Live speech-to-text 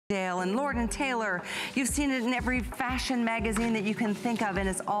And Lord & Taylor. You've seen it in every fashion magazine that you can think of, and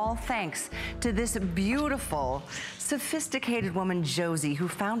it's all thanks to this beautiful, sophisticated woman, Josie, who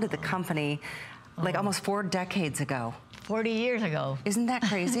founded the company like almost 4 decades ago. 40 years ago. Isn't that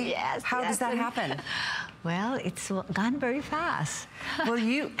crazy? Yes. How does that happen? Well, it's gone very fast. Well,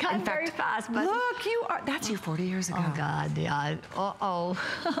 you, gone very fast. But look, you are, that's you 40 years ago. Oh, God, yeah.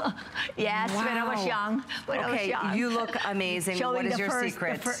 Yes, wow. When I was young. When I was young. You look amazing. Showing what is your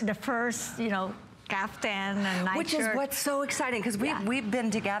secret? The first, you know, caftan and nightshirt. Which is what's so exciting, because we've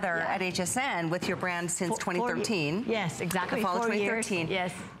been together at HSN with your brand since 2013. Yes, exactly. The fall of 2013.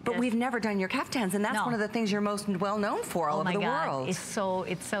 Yes. But we've never done your caftans, and that's one of the things you're most well known for all over the world. It's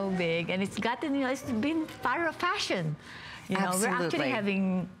so big, and it's gotten, you know, it's been part of fashion. You know, we're actually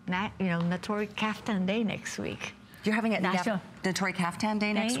having, you know, Natori Kaftan Day next week. You're having a Natori Kaftan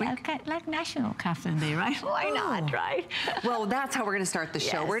Day next week? Like National Kaftan Day, right? Why not, right? Well, that's how we're going to start the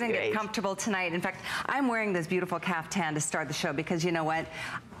show. Yes, we're going to get comfortable tonight. In fact, I'm wearing this beautiful kaftan to start the show because you know what?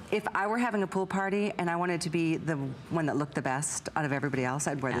 If I were having a pool party and I wanted to be the one that looked the best out of everybody else,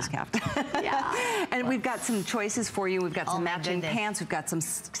 I'd wear this kaftan. And we've got some choices for you. We've got some matching pants. We've got some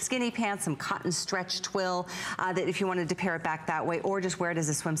skinny pants, some cotton stretch twill that if you wanted to pair it back that way or just wear it as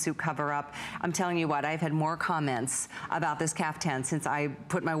a swimsuit cover up. I'm telling you what, I've had more comments about this kaftan since I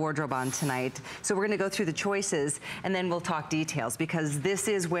put my wardrobe on tonight. So we're going to go through the choices and then we'll talk details because this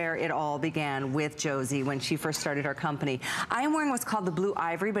is where it all began with Josie when she first started her company. I am wearing what's called the blue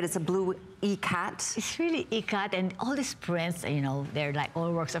ivory, but it's a blue ikat. It's really ikat, and all these prints, you know, they're like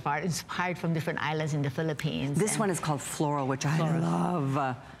all works of art inspired from different islands in the Philippines. This one is called floral, which I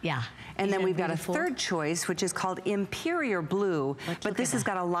love. Yeah. And then we've got a third choice, which is called Imperial Blue. But this has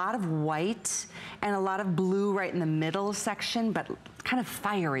got a lot of white and a lot of blue right in the middle section, but kind of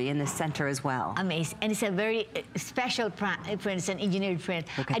fiery in the center as well. Amazing. And it's a very special print. It's an engineered print.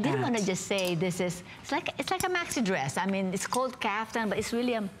 I didn't want to just say this is, it's like a maxi dress. I mean, it's called kaftan, but it's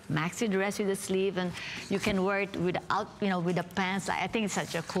really a maxi dress with a sleeve, and you can wear it without, you know, with the pants. I think it's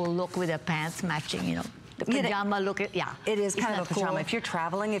such a cool look with the pants matching, you know. The pajama look, It is kind of a pajama. Cool? If you're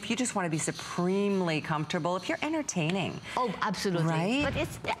traveling, if you just want to be supremely comfortable, if you're entertaining. Oh, absolutely. Right? But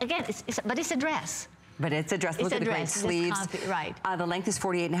it's, again, it's a dress. But it's a dress. Look at the great sleeves. Right. The length is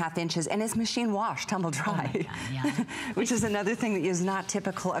 48.5 inches, and it's machine washed, tumble dry. Which is another thing that is not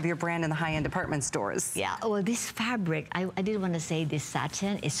typical of your brand in the high-end department stores. Yeah. Well, this fabric, I did want to say this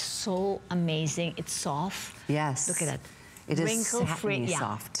satin is so amazing. It's soft. Yes. Look at that. It is satiny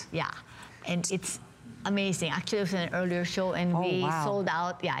soft. Yeah. And it's amazing. Actually, it was an earlier show and we sold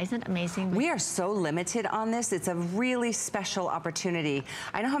out. Yeah, isn't it amazing? We are so limited on this. It's a really special opportunity.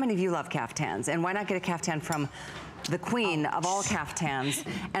 I know how many of you love kaftans, and why not get a kaftan from the queen of all kaftans?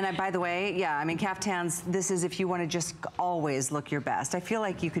 And by the way, I mean, kaftans, this is if you want to just always look your best. I feel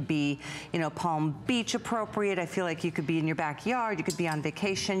like you could be, you know, Palm Beach appropriate. I feel like you could be in your backyard. You could be on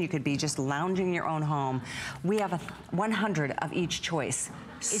vacation. You could be just lounging in your own home. We have 100 of each choice.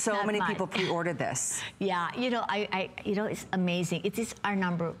 So many people pre-ordered this. Yeah, you know, you know, it's amazing. It is our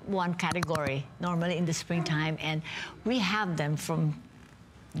 #1 category normally in the springtime, and we have them from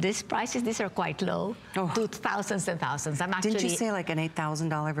these prices. These are quite low to thousands and thousands. I'm actually. Didn't you say like an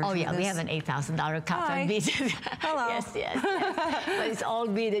 $8,000 version? Oh yeah, of this? We have an $8,000 cotton beaded. Hello. Yes. But it's all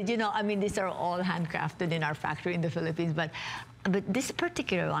beaded. You know, I mean, these are all handcrafted in our factory in the Philippines, but this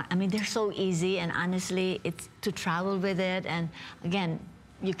particular one, I mean, they're so easy, and honestly, it's to travel with it, and again.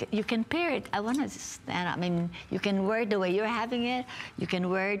 You can pair it. I want to stand up. I mean, you can wear it the way you're having it. You can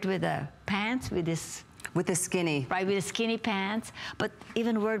wear it with the pants, with this. With the skinny. Right, with the skinny pants. But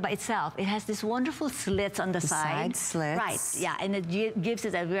even wear it by itself. It has this wonderful slits on the side. Side slits. Right, yeah, and it gives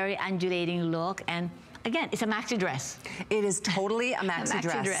it a very undulating look. And again, it's a maxi dress. It is totally a maxi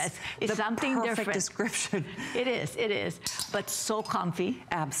dress. It's something different. Perfect description. It is, but so comfy.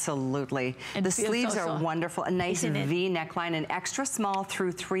 Absolutely. And the sleeves are wonderful. A nice V neckline, an extra small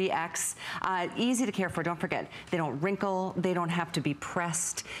through 3X. Easy to care for, don't forget. They don't wrinkle, they don't have to be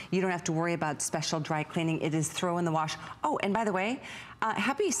pressed. You don't have to worry about special dry cleaning. It is throw in the wash. Oh, and by the way,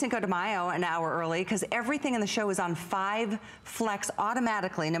 happy Cinco de Mayo an hour early, because everything in the show is on 5 Flex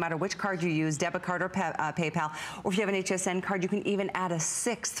automatically, no matter which card you use, debit card or PayPal, or if you have an HSN card, you can even add a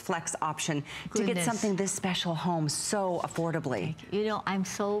 6th Flex option to get something this special home so affordably. You know,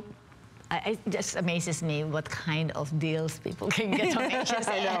 it just amazes me what kind of deals people can get on HSN.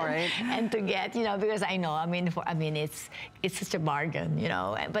 I know, right? And to get, you know, because I know, I mean, it's such a bargain, you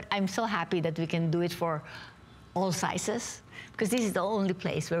know, but I'm so happy that we can do it for all sizes, because this is the only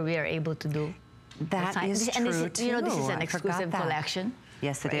place where we are able to do that is true too. You know, this is an exclusive collection.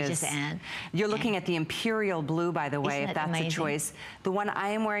 Yes, it is. HSN. You're looking at the Imperial Blue, by the way, if that's amazing? a choice. The one I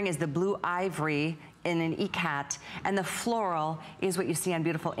am wearing is the Blue Ivory in an ikat, and the floral is what you see on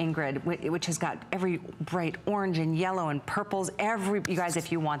beautiful Ingrid, which has got every bright orange and yellow and purples. You guys,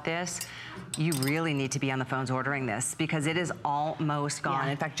 if you want this, you really need to be on the phones ordering this because it is almost gone.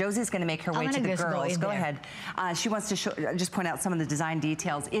 Yeah. In fact, Josie's going to make her way to the girls. Go ahead. She wants to just point out some of the design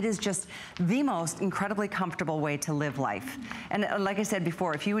details. It is just the most incredibly comfortable way to live life. And like I said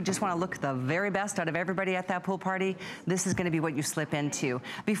before, if you would just want to look the very best out of everybody at that pool party, this is going to be what you slip into.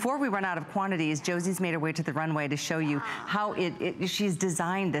 Before we run out of quantities, Josie's made her way to the runway to show you how she's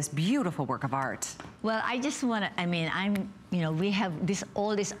designed this beautiful work of art. Well, I just want to, I mean, we have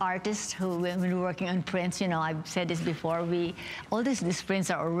all these artists who have been working on prints. You know, I've said this before. All these prints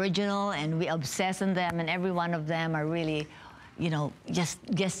are original, and we obsess on them, and every one of them are really, just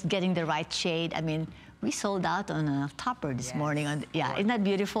getting the right shade. I mean, we sold out on a topper this morning. Isn't that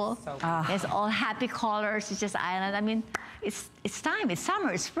beautiful? So it's all happy colors. It's just island. I mean, it's time. It's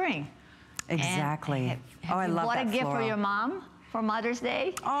summer. It's spring. Exactly. I love that. What a gift for your mom for Mother's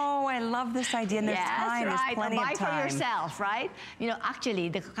Day. Oh, I love this idea. And there's time. There's plenty of time. Buy for yourself, right? Actually,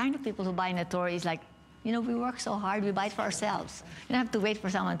 the kind of people who buy Natori is like, we work so hard, we buy it for ourselves. You don't have to wait for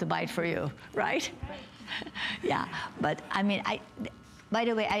someone to buy it for you, right? Yeah, but I mean, by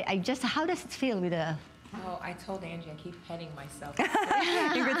the way, how does it feel with a... Oh, I told Angie I keep petting myself.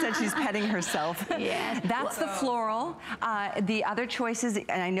 Ingrid said she's petting herself. Yes. That's the floral. The other choices,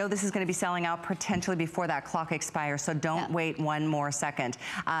 and I know this is going to be selling out potentially before that clock expires, so don't wait one more second.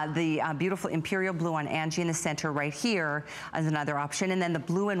 The beautiful Imperial Blue on Angie in the center right here is another option, and then the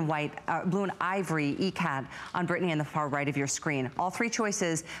blue and white, blue and ivory ikat on Brittany in the far right of your screen. All three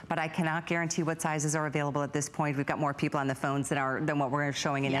choices, but I cannot guarantee what sizes are available at this point. We've got more people on the phones than what we're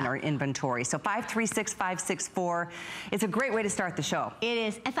showing in our inventory. So 536-564. It's a great way to start the show. It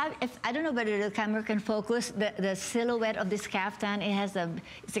is. If I don't know whether the camera can focus, the silhouette of this kaftan,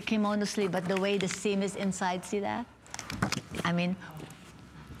 it's a kimono sleeve, but the way the seam is inside, see that? I mean,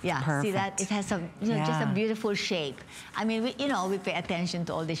 yeah, perfect. See that? It has just a beautiful shape. I mean, we pay attention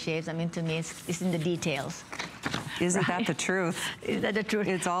to all the shapes. I mean, to me, it's in the details. Isn't that the truth? Is that the truth?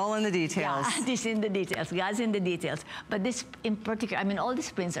 It's all in the details. Yeah, it's in the details. God's in the details. But this in particular, I mean, all these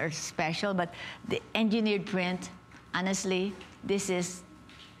prints are special, but the engineered print, honestly, this is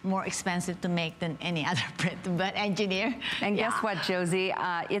more expensive to make than any other print, but engineer. And guess what, Josie?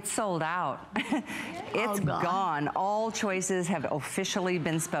 It's sold out. It's gone. All choices have officially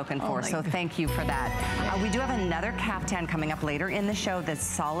been spoken for, so thank you for that. We do have another kaftan coming up later in the show that's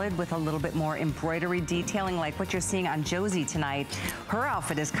solid with a little bit more embroidery detailing like what you're seeing on Josie tonight. Her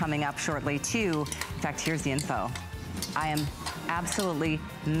outfit is coming up shortly, too. In fact, here's the info. I am absolutely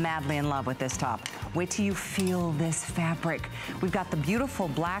madly in love with this top. Wait till you feel this fabric. We've got the beautiful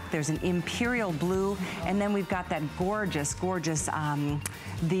black, there's an imperial blue, and then we've got that gorgeous, gorgeous,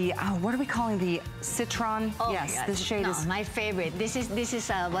 what are we calling the citron? Oh yes, this shade is my favorite. This is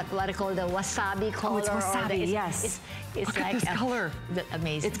what I call the wasabi color. Oh, it's wasabi, yes. It's look like at this color.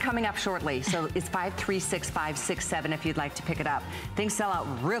 Amazing. It's coming up shortly, so it's 536-567 if you'd like to pick it up. Things sell out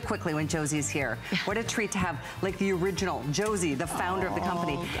real quickly when Josie's here. What a treat to have like the original Josie, the founder of the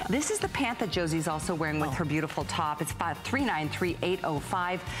company. God. This is the pant that Josie's also wearing with her beautiful top. It's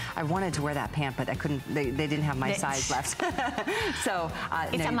 5393805. I wanted to wear that pant, but I couldn't. They didn't have my size left. So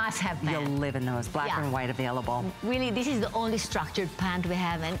it's a must-have pant. You'll live in those, black and white available. Really, this is the only structured pant we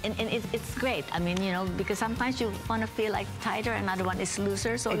have, and it's great. I mean, because sometimes you want to feel like tighter, another one is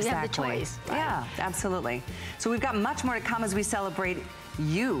looser, so you have the choice. Right? Yeah, absolutely. So we've got much more to come as we celebrate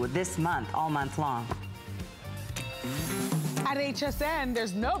you this month, all month long. At HSN,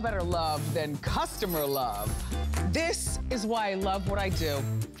 there's no better love than customer love. This is why I love what I do.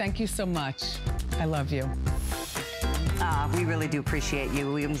 Thank you so much. I love you. We really do appreciate you.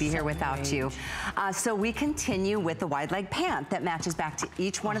 We wouldn't be here without you. So we continue with the wide leg pant that matches back to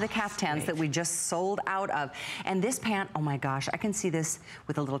each one of the kaftans that we just sold out of. And this pant, oh my gosh, I can see this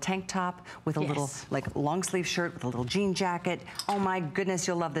with a little tank top, with a little like long sleeve shirt, with a little jean jacket. Oh my goodness,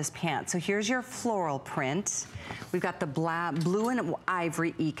 you'll love this pant. So here's your floral print. We've got the blue and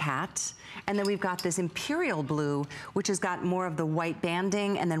ivory ikat. And then we've got this imperial blue, which has got more of the white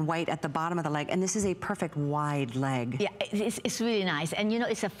banding and then white at the bottom of the leg. And this is a perfect wide leg. Yeah, it's really nice. And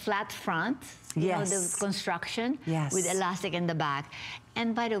it's a flat front. You know, the construction with elastic in the back.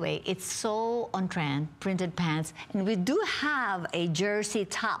 And by the way, it's so on trend, printed pants. And we do have a jersey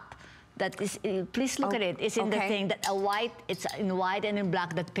top. That is, please look at it. It's in the thing that it's in white and in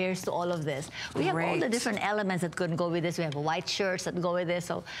black that pairs to all of this. We have all the different elements that could go with this. We have white shirts that go with this.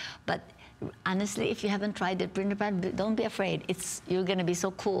 So, but honestly, if you haven't tried the printer pad, don't be afraid. You're going to be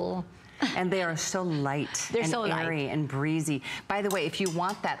so cool. And they are so light and airy and breezy. By the way, if you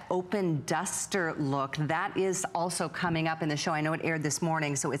want that open duster look, that is also coming up in the show. I know it aired this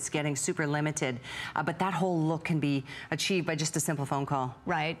morning, so it's getting super limited. But that whole look can be achieved by just a simple phone call.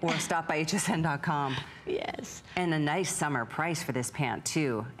 Right. Or stop by hsn.com. Yes. And a nice summer price for this pant,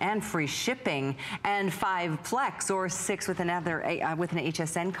 too. And free shipping, and 5 flex or 6 with another with an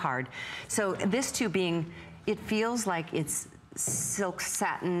HSN card. So this, too, it feels like it's silk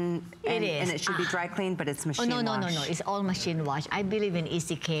satin, and it should be dry cleaned, but it's machine wash. No. It's all machine wash. I believe in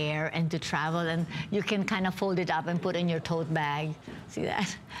easy care and to travel, and you can kind of fold it up and put in your tote bag. See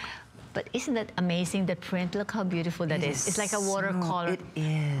that? But isn't that amazing, the print? Look how beautiful that is. It's like a watercolor. It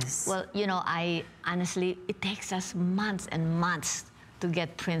is. Well, you know, honestly, it takes us months and months to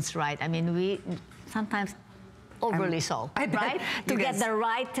get prints right. I mean, we sometimes overly so, right? To get the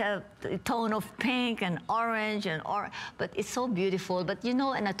right tone of pink and orange but it's so beautiful. But you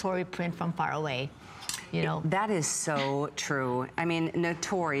know, a Natori print from far away, you know. That is so true. I mean,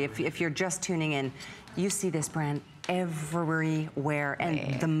 Natori, if you're just tuning in, you see this brand everywhere.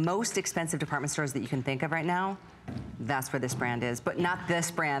 And the most expensive department stores that you can think of right now, that's where this brand is. But not this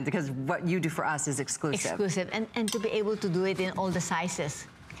brand, because what you do for us is exclusive. Exclusive, and to be able to do it in all the sizes.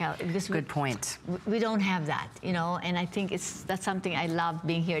 Good point. We don't have that, you know, and I think that's something I love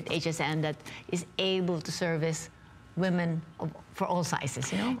being here at HSN, that is able to service women for all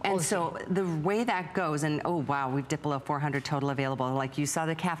sizes, you know. And so the way that goes, and oh wow, we've dipped below 400 total available. Like you saw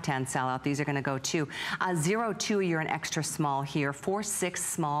the caftan sellout, these are going to go too. 02, you're an extra small here. 4-6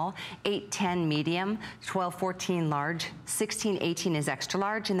 small, 8-10 medium, 12-14 large, 16-18 is extra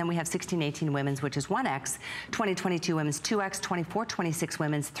large, and then we have 16-18 women's, which is 1X, 20-22 women's 2X, 24-26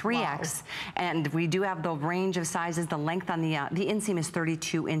 women's 3X, and we do have the range of sizes. The length on the inseam is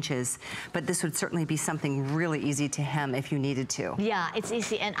 32 inches, but this would certainly be something really easy to hem if you needed to. Yeah, it's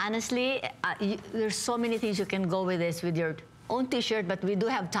easy, and honestly, there's so many things you can go with this, with your own t-shirt, but we do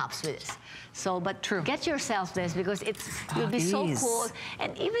have tops with this. So, but get yourself this, because you'll be so cool,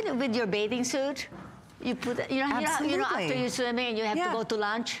 and even with your bathing suit, you put it, you know, after you're swimming and you have to go to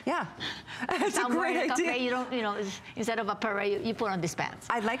lunch. Yeah, that's a great idea. Cafe, you don't, you know, instead of a parade, you put on these pants.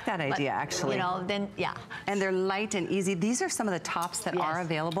 I like that idea, actually. You know, then and they're light and easy. These are some of the tops that are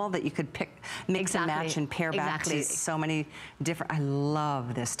available that you could pick, mix and match and pair back to so many different. I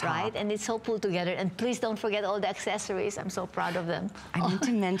love this top. Right, and it's so pulled together. And please don't forget all the accessories. I'm so proud of them. I need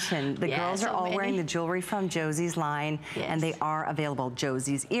to mention the girls are all wearing the jewelry from Josie's line, and they are available.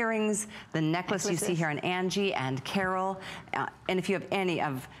 Josie's earrings, the necklace you see here on Angie and Carol, and if you have any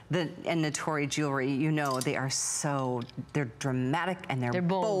of the Natori jewelry, you know they're dramatic and they're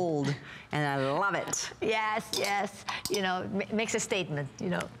bold, and I love it. Yes, yes, you know, makes a statement, you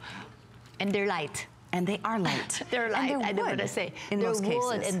know, and they're light. And they are light. They're light, I don't want to say. They're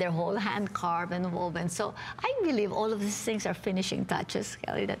wood, and they're whole hand carved and woven. So I believe all of these things are finishing touches,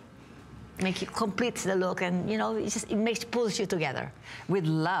 Kelly, that completes the look, and you know, pulls you together. We'd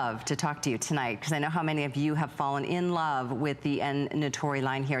love to talk to you tonight, because I know how many of you have fallen in love with the Natori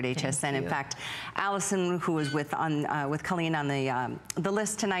line here at HSN. In fact, Allison, who was with Colleen on the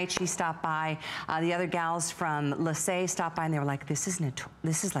list tonight, she stopped by. The other gals from Lassay stopped by, and they were like, "This is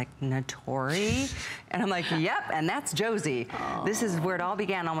like Natori," and I'm like, "Yep," and that's Josie. Oh, this is where it all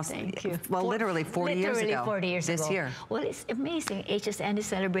began, almost. Well, literally 40 years ago. Literally 40 years ago. This year. Well, it's amazing. HSN is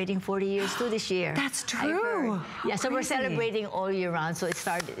celebrating 40 years too this year. That's true. Yeah, so we're celebrating all year round. So it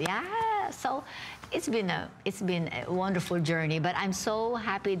started. Yeah. So it's been a wonderful journey. But I'm so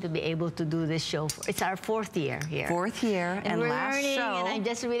happy to be able to do this show. It's our 4th year here. 4th year, and we're last learning, show. And I'm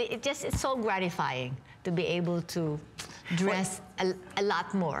just really, it's so gratifying to be able to dress a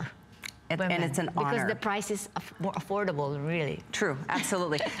lot more. And it's an honor. Because the price is more affordable, really. True,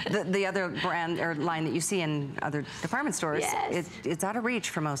 absolutely. the other brand or line that you see in other department stores, it's out of reach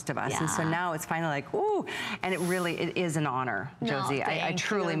for most of us. And so now it's finally like, ooh, and it is an honor, Josie. No, I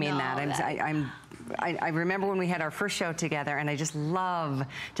truly mean that. I remember when we had our first show together, and I just love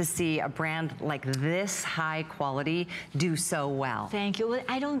to see a brand like this high quality do so well. Thank you. Well,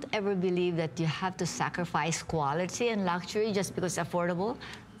 I don't ever believe that you have to sacrifice quality and luxury just because it's affordable.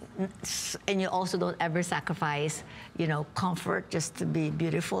 And you also don't ever sacrifice, you know, comfort just to be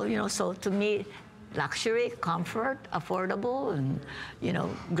beautiful, you know. So to me, luxury, comfort, affordable, and, you know,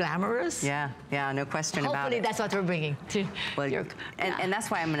 glamorous. Yeah, no question about it. Hopefully that's what we're bringing to and that's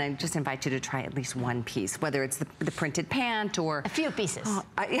why I'm going to just invite you to try at least one piece, whether it's the printed pant or... A few pieces.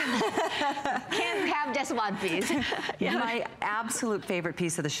 Can't have just one piece. My absolute favorite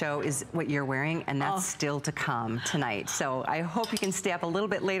piece of the show is what you're wearing, and that's still to come tonight. So I hope you can stay up a little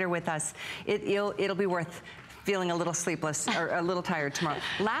bit later with us. It'll be worth feeling a little sleepless or a little tired tomorrow.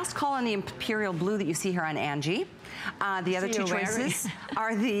 Last call on the Imperial Blue that you see here on Angie. The other two choices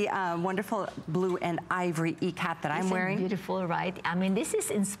are the wonderful blue and ivory ikat that I'm wearing. Beautiful, right? I mean, this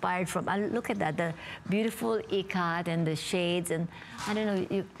is inspired from, look at that, the beautiful ikat and the shades, and I don't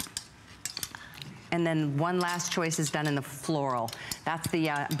know, and then one last choice is done in the floral. That's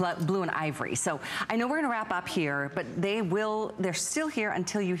the blue and ivory. So I know we're gonna wrap up here, but they're still here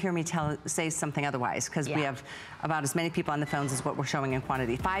until you hear me say something otherwise, because we have about as many people on the phones as what we're showing in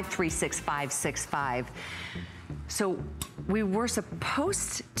quantity. 536-565. So we were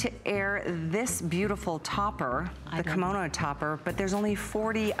supposed to air this beautiful topper, the kimono topper, but there's only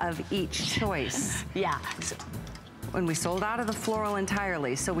 40 of each choice. When we sold out of the floral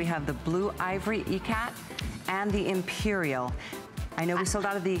entirely. So we have the blue ivory ikat and the imperial. I know we sold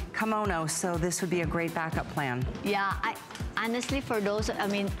out of the kimono, so this would be a great backup plan. Yeah, honestly, for those, I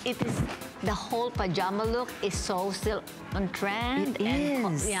mean, it is, the whole pajama look is so still on trend. It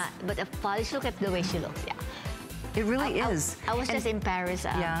is. Yeah, but a polish, look at the way she looks, It really is. I was just in Paris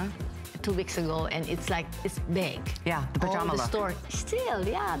 2 weeks ago, and it's like, it's big. Yeah, the pajama look. Store. Still,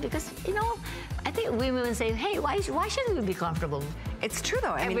 because, you know, I think women say, hey, why shouldn't we be comfortable? It's true,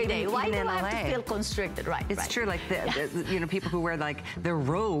 though. Every day. Why do I have LA. to feel constricted? Right, It's true, like, you know, people who wear, like, their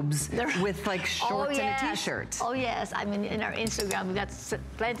robes with, like, shorts and a T-shirt. Oh, yes. I mean, in our Instagram, we got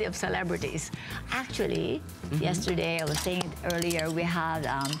plenty of celebrities. Actually, yesterday, I was saying it earlier, we had...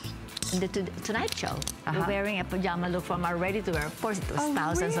 the Tonight Show. We're wearing a pajama look from our ready-to-wear. Of course, it was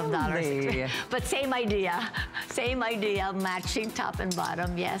thousands of dollars. But same idea, matching top and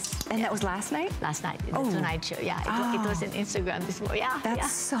bottom, yes. And that was last night? Last night, in the Tonight Show. Yeah, it was in Instagram this morning.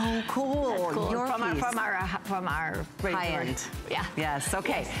 That's so cool. That's cool. Your From our high end. Yes,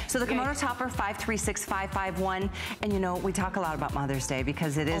 okay. So the kimono topper, 536-551. And you know, we talk a lot about Mother's Day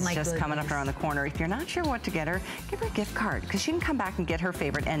because it is just coming up around the corner. If you're not sure what to get her, give her a gift card, because she can come back and get her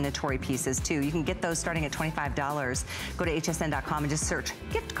favorite and Natori pieces too. You can get those starting at $25. Go to hsn.com and just search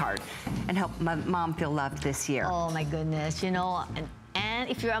gift card and help my mom feel loved this year. Oh my goodness, you know, and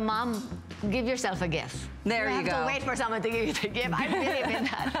if you're a mom, give yourself a gift. There you go. You have to wait for someone to give you the gift. I believe in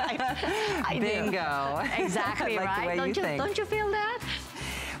that. I Bingo. Do. Exactly, like right? Don't you feel that?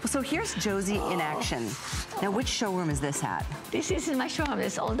 Well, so here's Josie in action. Now, which showroom is this at? This is my showroom.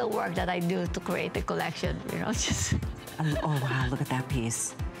 It's all the work that I do to create the collection, you know, just... Oh, wow, look at that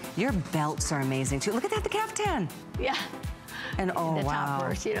piece. Your belts are amazing, too. Look at that, the caftan. Yeah. And oh, the wow.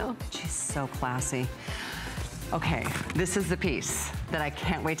 toppers, you know. She's so classy. Okay, this is the piece that I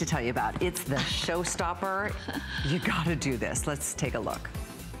can't wait to tell you about. It's the showstopper. You gotta do this. Let's take a look.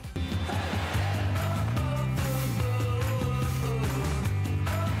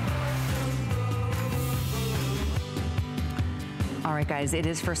 All right, guys, it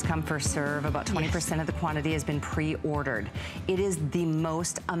is first come, first serve. About 20% of the quantity has been pre-ordered. It is the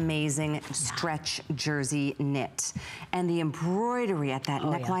most amazing stretch jersey knit. And the embroidery at that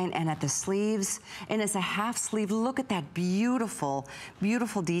neckline and at the sleeves, and it's a half sleeve. Look at that beautiful,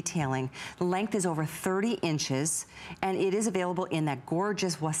 beautiful detailing. The length is over 30 inches, and it is available in that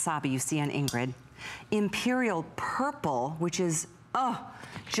gorgeous wasabi you see on Ingrid. Imperial purple, which is,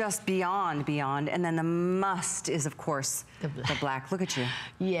 just beyond. And then the must is, of course, the black. Look at you.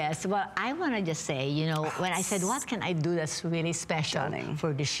 Yes, well, I want to just say, you know, when I said, what can I do that's really special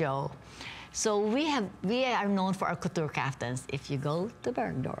for the show? So we are known for our couture kaftans. If you go to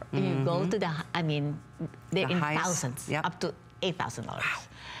Bergdorf, you go to they're in thousands, up to $8,000. Wow.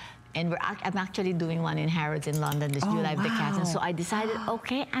 And I'm actually doing one in Harrods in London this July with the kaftan. So I decided,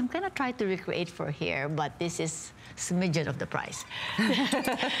 okay, I'm gonna try to recreate for here, but this is smidgen of the price.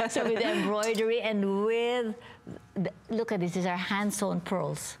 So with the embroidery and with, look at this, these are hand-sewn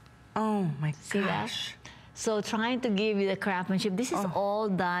pearls. Oh my gosh. See that? So trying to give you the craftsmanship. This is all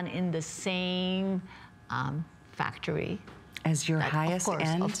done in the same factory. As your highest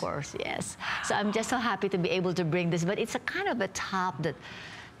end? Of course, yes. So I'm just so happy to be able to bring this, but it's a kind of a top that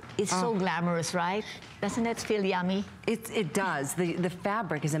it's so glamorous, right? Doesn't it feel yummy? It does. The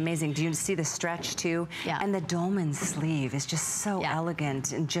fabric is amazing. Do you see the stretch too? Yeah. And the dolman sleeve is just so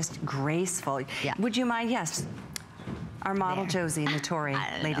elegant and just graceful. Yeah. Would you mind? Yes. Our model there. Josie Natori,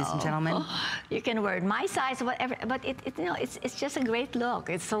 ladies and gentlemen. You can wear it my size, whatever, but you know, it's just a great look.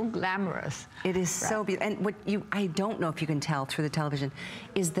 It's so glamorous. It is so beautiful. And what I don't know if you can tell through the television,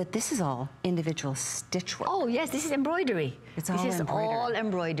 is that this is all individual stitchwork. Oh yes, this is embroidery. It's all This is embroidered. all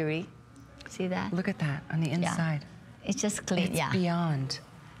embroidery. See that? Look at that on the inside. It's just clean. It's yeah. beyond.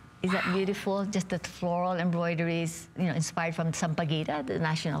 Is that beautiful? Just the floral embroideries, you know, inspired from sampaguita, the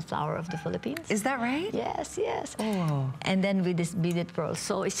national flower of the Philippines. Is that right? Yes, yes. Oh. And then with this beaded pearl.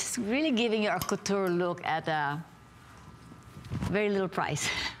 So it's just really giving you a couture look at a very little price.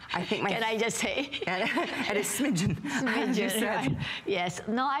 I think Can I just say? At a smidgen. Smidgen, right? Yes.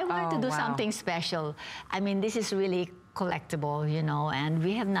 No, I wanted to do wow. something special. I mean, this is really collectible, you know, and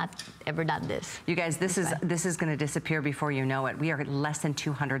we have not ever done this. You guys, this is going to disappear before you know it. We are less than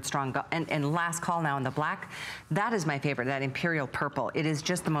 200 strong. And last call now in the black. That is my favorite, that imperial purple. It is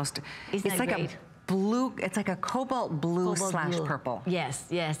just the most, Isn't it's that like great? a blue, it's like a cobalt blue slash purple. Yes,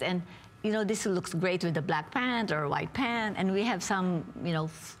 yes. And, you know, this looks great with the black pant or white pant. And we have some, you know,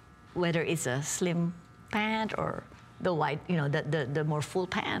 whether it's a slim pant or the white, you know, the more full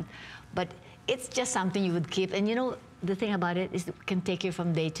pant. But it's just something you would keep. And, you know, the thing about it is it can take you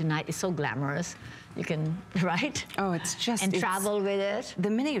from day to night. It's so glamorous. You can, right? Oh, it's just... And travel with it.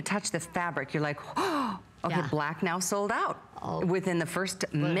 The minute you touch the fabric, you're like, oh, okay, Yeah. black now sold out. Oh. Within the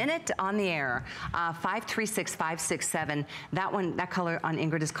first minute on the air. 536-567. That one, that color on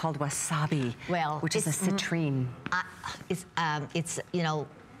Ingrid is called wasabi, Well, which is a citrine. It's you know,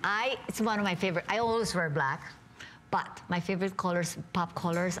 it's one of my favorite. I always wear black, but my favorite colors, pop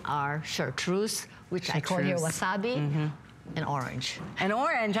colors, are chartreuse, which I call here Chartreuse. wasabi, and orange. And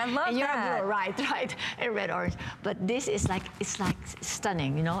orange, I love And you're that. blue, right, and red, orange. But this is like, it's like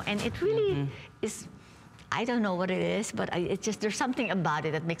stunning, you know, and it really is. I don't know what it is, but it's just, there's something about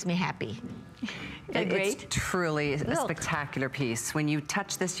it that makes me happy. Isn't that great? It's truly a Look. spectacular piece. When you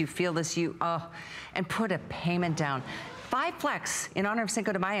touch this, you feel this, and put a payment down. 5 flex in honor of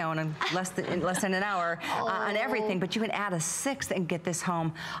Cinco de Mayo in less than an hour on everything, but you can add a 6th and get this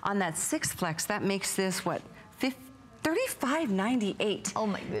home. On that 6th flex, that makes this, what, $35.98 Oh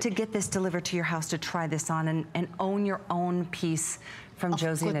my goodness. to get this delivered to your house, to try this on and own your own piece from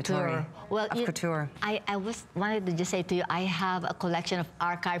Josie Natori. Well, of couture. I wanted to just say to you, I have a collection of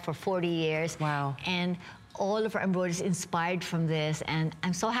archive for 40 years. Wow. And all of our embroideries inspired from this, and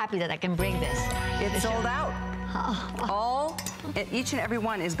I'm so happy that I can bring this. It's sold out. Each and every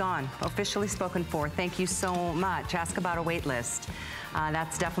one is gone, officially spoken for. Thank you so much. Ask about a wait list.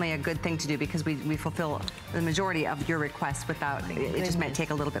 That's definitely a good thing to do because we fulfill the majority of your requests without, it just might take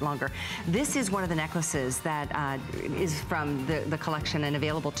a little bit longer. This is one of the necklaces that is from the collection and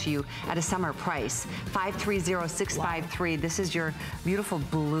available to you at a summer price. 530-653. This is your beautiful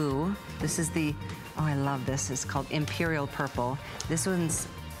blue. This is the, oh, I love this. It's called Imperial Purple. This one's,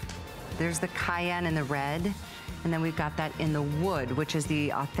 there's the cayenne in the red. And then we've got that in the wood, which is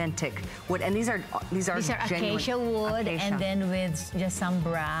the authentic wood. And these are genuine acacia wood, acacia. and then with just some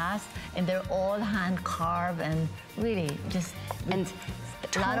brass, and they're all hand carved and really just And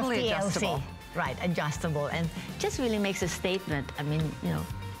a lot of totally TLC. adjustable. Right, adjustable, and just really makes a statement. I mean, you know,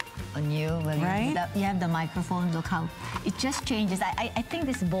 on you when Right? you have the microphone. Look how it just changes. I think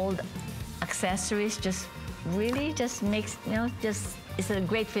this bold accessories just really just makes, you know, just. It's a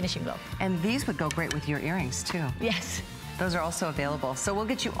great finishing look. And these would go great with your earrings, too. Yes. Those are also available. So we'll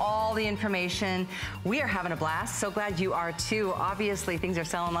get you all the information. We are having a blast. So glad you are, too. Obviously, things are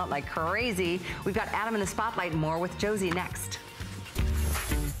selling out like crazy. We've got Adam in the spotlight. More with Josie next.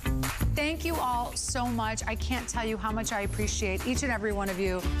 Thank you all so much. I can't tell you how much I appreciate each and every one of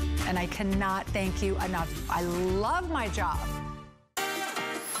you, and I cannot thank you enough. I love my job.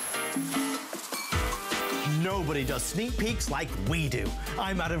 Nobody does sneak peeks like we do.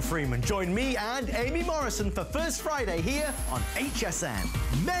 I'm Adam Freeman. Join me and Amy Morrison for First Friday here on HSN.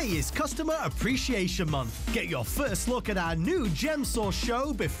 May is Customer Appreciation Month. Get your first look at our new Gem Source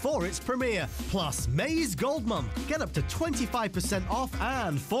show before its premiere. Plus, May is Gold Month. Get up to 25% off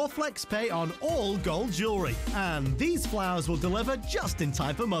and 4 flex pay on all gold jewelry. And these flowers will deliver just in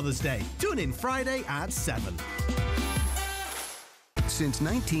time for Mother's Day. Tune in Friday at 7. Since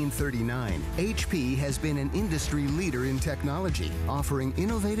 1939, HP has been an industry leader in technology, offering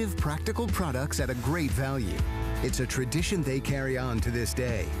innovative, practical products at a great value. It's a tradition they carry on to this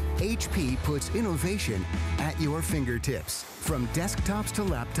day. HP puts innovation at your fingertips. From desktops to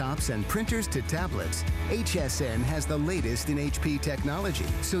laptops and printers to tablets, HSN has the latest in HP technology,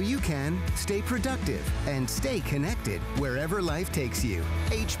 so you can stay productive and stay connected wherever life takes you.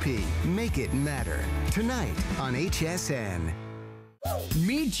 HP, make it matter. Tonight on HSN.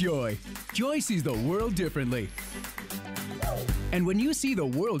 Meet Joy. Joy sees the world differently. And when you see the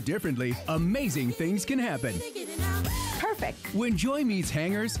world differently, amazing things can happen. Perfect. When joy meets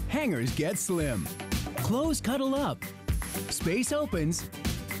hangers, hangers get slim. Clothes cuddle up. Space opens.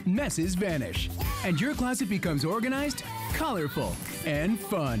 Messes vanish. And your closet becomes organized, colorful, and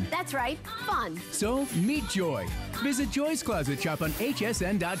fun. That's right, fun. So meet Joy. Visit Joy's Closet Shop on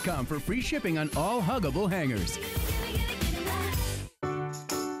hsn.com for free shipping on all huggable hangers.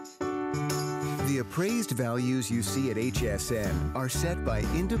 The appraised values you see at HSN are set by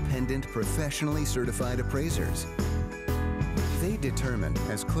independent, professionally certified appraisers. They determine,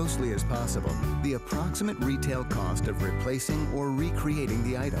 as closely as possible, the approximate retail cost of replacing or recreating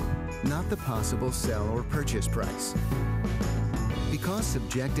the item, not the possible sell or purchase price. Because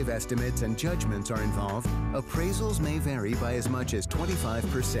subjective estimates and judgments are involved, appraisals may vary by as much as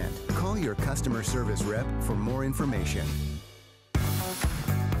 25%. Call your customer service rep for more information.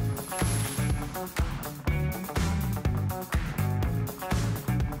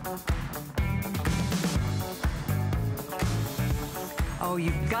 Oh,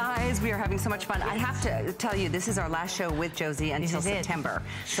 you guys, we are having so much fun. I have to tell you, this is our last show with Josie until September.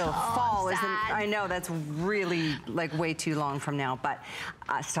 So fall isn't, I know that's really like way too long from now, but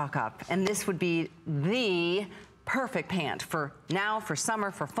stock up. And this would be the perfect pant for now, for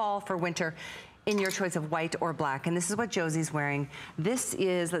summer, for fall, for winter, in your choice of white or black. And this is what Josie's wearing. This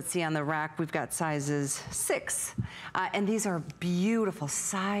is, let's see, on the rack, we've got sizes 6. And these are beautiful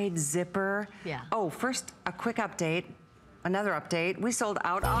side zipper. Yeah. Oh, first, a quick update. Another update, we sold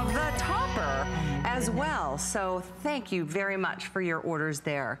out of the topper as well. So thank you very much for your orders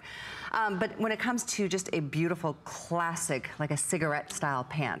there. But when it comes to just a beautiful classic, like a cigarette style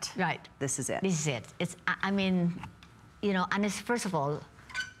pant. Right. This is it. This is it. It's, I mean, you know, and it's, first of all,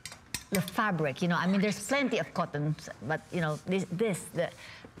 the fabric, you know, I mean, there's plenty of cotton, but you know,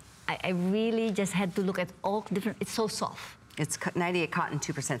 I really just had to look at all different, it's so soft. It's 98 cotton,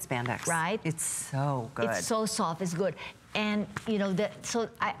 2% spandex. Right. It's so good. It's so soft, it's good. And, you know, it's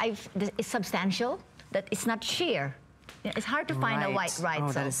substantial, that it's not sheer. It's hard to find a white, right? Oh,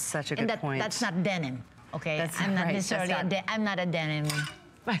 so, that is such a good point. That's not denim, okay? That's I'm not right. necessarily, I'm not a denim,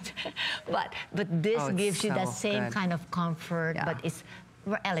 but this gives you that so same good. kind of comfort, but it's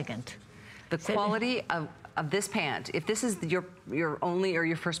elegant. The quality of this pant, if this is your only or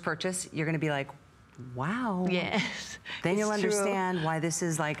your first purchase, you're gonna be like, wow. Yes. Then you'll understand why this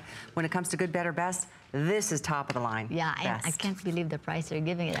is like, when it comes to good, better, best, this is top of the line. Yeah, I can't believe the price they're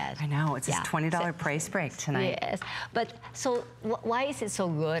giving it at. I know, it's a $20 price break tonight. Yes, but so why is it so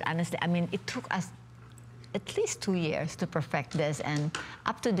good? Honestly, I mean, it took us at least 2 years to perfect this, and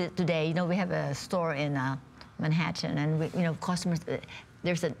up to today, you know, we have a store in Manhattan, and we, you know, customers,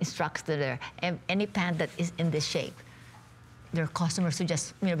 there's an instructor there. Any pant that is in this shape, there are customers who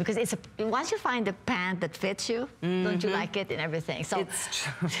just, you know, because once you find the pant that fits you, don't you like it and everything? So it's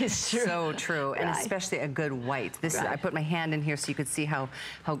true. It's true. So true, and especially a good white. This is, I put my hand in here so you could see how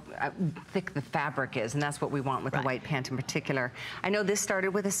thick the fabric is, and that's what we want with the white pant in particular. I know this started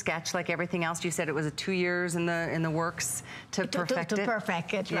with a sketch, like everything else. You said it was 2 years in the works to perfect it. To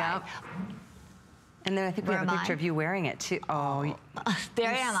perfect it, right. And then I think we have a picture of you wearing it too. Oh,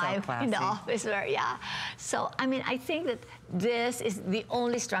 there am I classy. in the office where, So, I mean, I think that this is the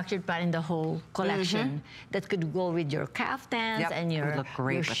only structured pant in the whole collection that could go with your caftans and your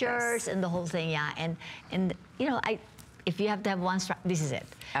shirts and the whole thing, And you know, if you have to have one this is it.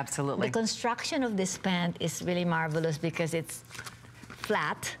 Absolutely. The construction of this pant is really marvelous because it's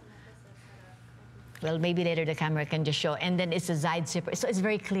flat. Well, maybe later the camera can just show. And then it's a side zipper, so it's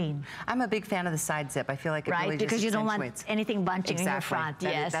very clean. I'm a big fan of the side zip. I feel like it really just because you don't want accentuates. anything bunching in your front.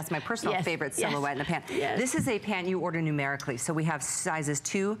 That's my personal favorite silhouette in a pant. This is a pant you order numerically. So we have sizes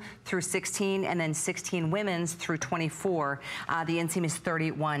 2 through 16, and then 16 women's through 24. The inseam is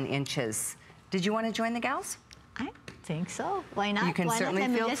 31 inches. Did you want to join the gals? I think so. Why not? You can certainly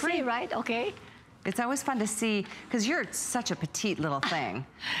feel free. See, right? Okay. It's always fun to see, because you're such a petite little thing.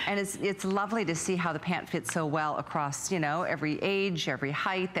 And it's lovely to see how the pant fits so well across, you know, every age, every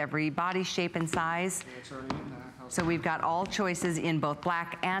height, every body shape and size. So we've got all choices in both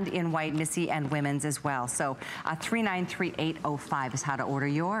black and in white, Missy, and women's as well. So 393805 is how to order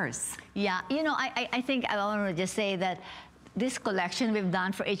yours. Yeah, you know, I think I want to just say that this collection we've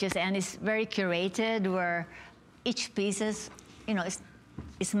done for HSN is very curated, where each piece is, you know,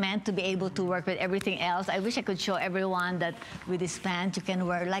 it's meant to be able to work with everything else. I wish I could show everyone that with this pant you can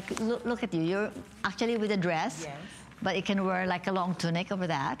wear, like, look at you. You're actually with a dress, but you can wear like a long tunic over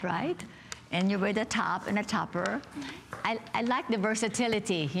that, right? And you wear the top and a topper. I like the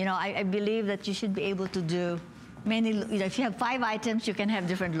versatility. You know, I believe that you should be able to do many, you know, if you have 5 items, you can have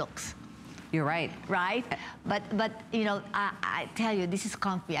different looks. You're right. Right? But you know, I tell you, this is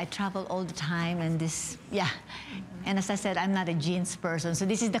comfy. I travel all the time, and this, yeah. And as I said, I'm not a jeans person, so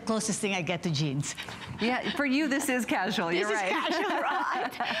this is the closest thing I get to jeans. Yeah, for you, this is casual. You're right. This is casual,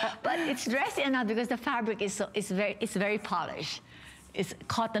 right? But it's dressy enough because the fabric is it's very polished. It's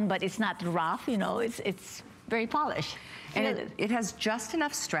cotton, but it's not rough. You know, it's very polished. And it has just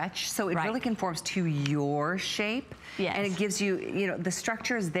enough stretch, so it really conforms to your shape. Yes. And it gives you, you know, the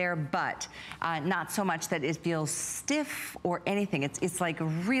structure is there, but not so much that it feels stiff or anything. It's like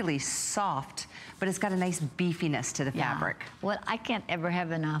really soft, but it's got a nice beefiness to the fabric. Well, I can't ever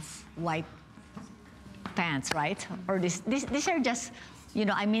have enough white pants, right? Or these are just, you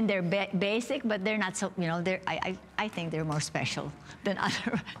know, I mean, they're basic, but they're not so, you know, I think they're more special than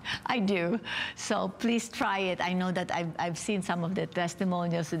other. I do. So please try it. I know that I've seen some of the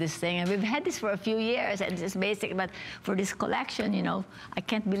testimonials to this thing, and we've had this for a few years, and it's basic, but for this collection, you know, I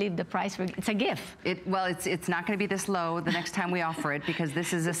can't believe the price. It's a gift. Well, it's not going to be this low the next time we offer it, because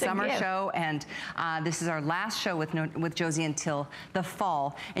this is a summer show, and this is our last show with Josie until the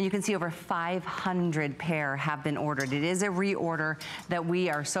fall. And you can see over 500 pair have been ordered. It is a reorder that we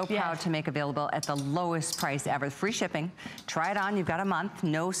are so proud to make available at the lowest price ever. Free shipping. Try it on. You've got a month.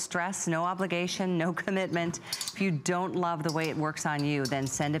 No stress, no obligation, no commitment. If you don't love the way it works on you, then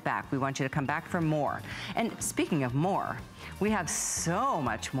send it back. We want you to come back for more. And speaking of more, we have so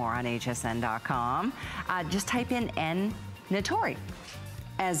much more on hsn.com. Just type in N Natori,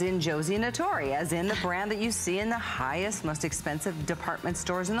 as in Josie Natori, as in the brand that you see in the highest, most expensive department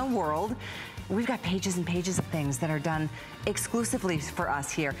stores in the world. We've got pages and pages of things that are done exclusively for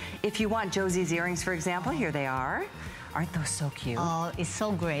us here. If you want Josie's earrings, for example, here they are. Aren't those so cute? Oh, it's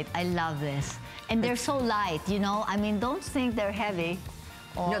so great. I love this. And they're so light, you know. I mean, don't think they're heavy.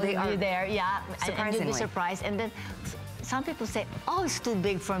 No, they are. There, yeah. Surprisingly. And you'll be surprised. And then some people say, oh, it's too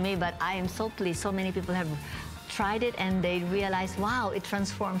big for me, but I am so pleased. So many people have tried it and they realize, wow, it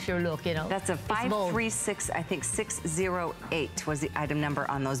transforms your look, you know. That's a 536, I think 608 was the item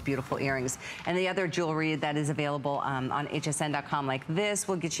number on those beautiful earrings. And the other jewelry that is available on hsn.com like this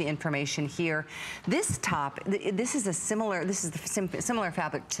will get you information here. This top, this is the similar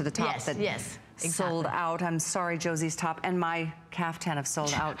fabric to the top that sold out. I'm sorry, Josie's top and my caftan have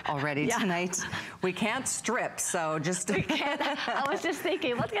sold out already tonight. We can't strip, so just... We can't. I was just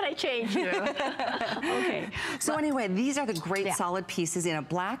thinking, what can I change to? Okay. So anyway, these are the great solid pieces in a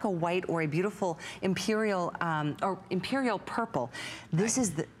black, a white, or a beautiful imperial purple. This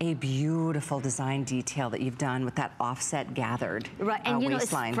is a beautiful design detail that you've done with that offset gathered and you know,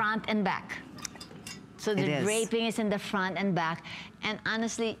 waistline. It's front and back. So the draping is in the front and back. And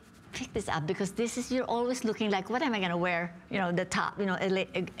honestly, pick this up because this is, you're always looking like, what am I going to wear? You know, the top, you know,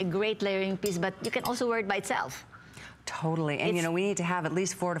 a great layering piece, but you can also wear it by itself. Totally. And, you know, we need to have at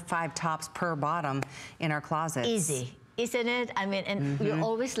least 4 to 5 tops per bottom in our closets. Easy. Isn't it? I mean, and you're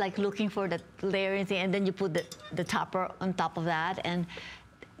always like looking for the layering thing, and then you put the topper on top of that. And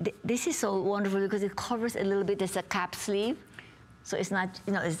this is so wonderful because it covers a little bit as a cap sleeve. So it's not,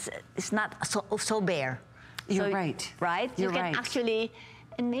 you know, it's not so bare. You're right. Right? You're you can actually...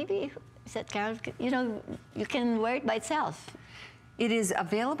 And maybe, is that Carol? You know, you can wear it by itself. It is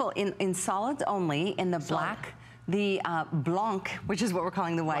available in solids only, in the black, the blanc, which is what we're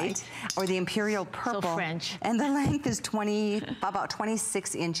calling the white, or the imperial purple. So French. And the length is about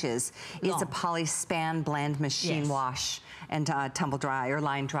 26 inches. Long. It's a poly span blend machine wash and tumble dry or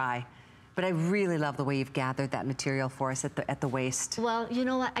line dry. But I really love the way you've gathered that material for us at the waist. Well, you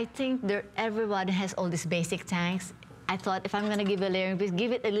know what? I think everybody has all these basic tanks. I thought if I'm going to give a layering piece,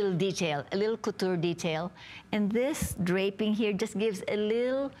 give it a little detail, a little couture detail. And this draping here just gives a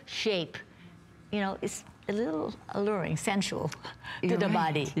little shape. You know, it's a little alluring, sensual to the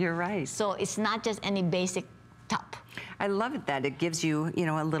body. You're right. So it's not just any basic top. I love it that it gives you, you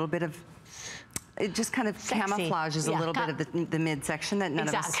know, a little bit of, it just kind of camouflages a little bit of the midsection that none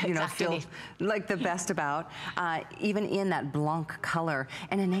of us, you know, feel like the best about. Even in that blanc color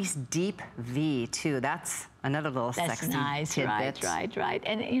and a nice deep V too. That's another little sexy tidbit. Right.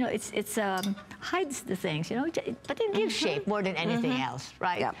 And you know, it's hides the things, you know, but it gives shape more than anything else,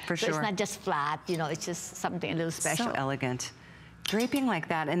 right? Yeah, for sure. So it's not just flat, you know, it's just something a little special. So elegant. Draping like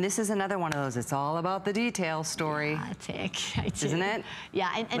that, and this is another one of those, it's all about the detail story. Yeah, I think. Isn't it?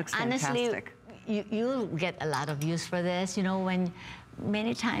 Yeah, and honestly, you'll get a lot of use for this, you know, when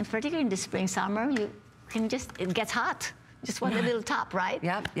many times, particularly in the spring, summer, you can just, it gets hot. Just want a little top, right?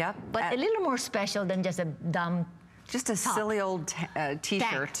 Yep. But a little more special than just a dumb just a top. Silly old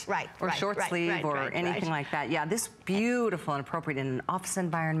t-shirt, or short sleeve, or anything like that. Yeah, this beautiful and appropriate in an office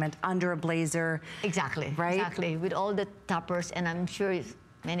environment, under a blazer. Exactly, with all the toppers, and I'm sure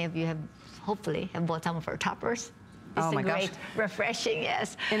many of you have, hopefully, have bought some of our toppers. It's oh my great, gosh. refreshing,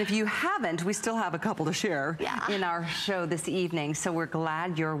 yes. And if you haven't, we still have a couple to share in our show this evening. So we're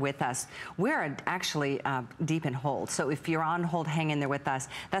glad you're with us. We're actually deep in hold. So if you're on hold, hang in there with us.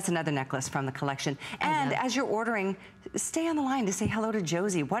 That's another necklace from the collection. And as you're ordering, stay on the line to say hello to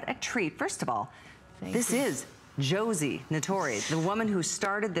Josie. What a treat. First of all, this is Josie Natori, the woman who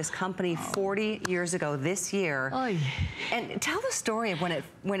started this company 40 years ago this year. Oh, yeah. And tell the story of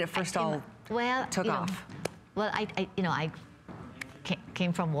when it first all took off. Well, I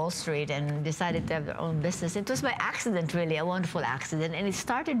came from Wall Street and decided to have their own business. It was by accident, really, a wonderful accident. And it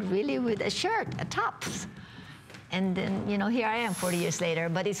started really with a shirt, a tops. And then, you know, here I am 40 years later,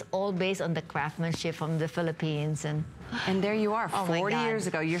 but it's all based on the craftsmanship from the Philippines. And there you are, 40 years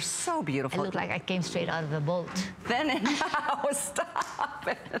ago. You're so beautiful. I look like I came straight out of a boat. Then, stop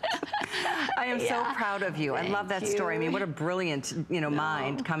it. I am so proud of you. I love that story. I mean, what a brilliant,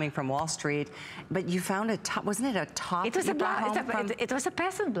 mind coming from Wall Street. But you found a top, wasn't it a top? It was a blouse. It was a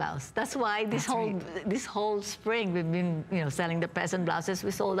peasant blouse. That's why this whole spring we've been, selling the peasant blouses.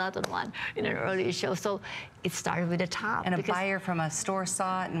 We sold out on one in an earlier show. So it started with a top. And a buyer from a store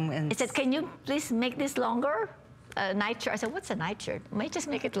saw it and he said, "Can you please make this longer? A nightshirt." I said, "What's a nightshirt? May just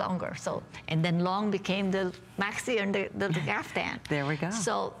make it longer." So, and then long became the maxi and the kaftan. There we go.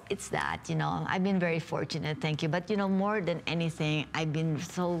 So it's that, I've been very fortunate, thank you. But, more than anything, I've been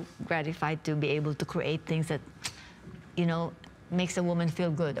so gratified to be able to create things that, makes a woman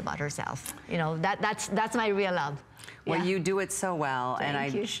feel good about herself. That's my real love. Well, you do it so well, and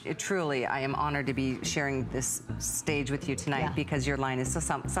Thank I am honored to be sharing this stage with you tonight because your line is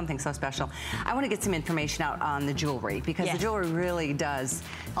something so special. I want to get some information out on the jewelry because the jewelry really does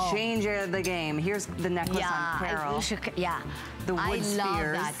change the game. Here's the necklace on Carol. The wood spears. I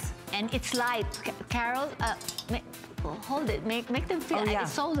love that, and it's light. Carol, hold it. Make them feel.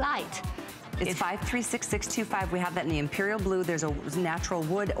 It's so light. It's 536625. We have that in the imperial blue. There's a natural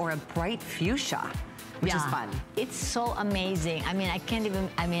wood or a bright fuchsia, which is fun. It's so amazing. I mean, I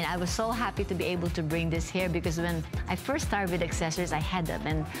was so happy to be able to bring this here because when I first started with accessories, I had them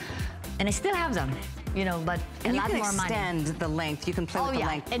and I still have them, but a lot more money. You can extend the length. You can play with the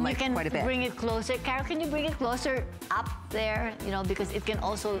length and you can quite a bit. Bring it closer. Carol, can you bring it closer up there, because it can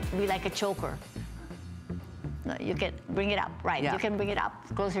also be like a choker. No, you can bring it up, right? You can bring it up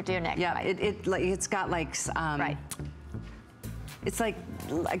closer to your neck. Yeah, right? it's got like it's like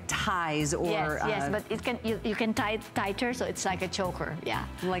ties or yes, but you can tie it tighter, so it's like a choker. Yeah,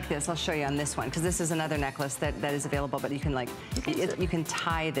 like this. I'll show you on this one because this is another necklace that is available, but you can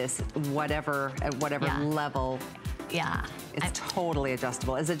tie this at whatever level. Yeah, it's totally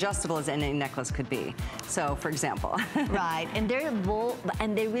adjustable as any necklace could be. So, for example, right, and they're bold,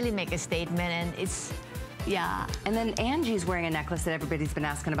 and they really make a statement, and it's. Yeah. And then Angie's wearing a necklace that everybody's been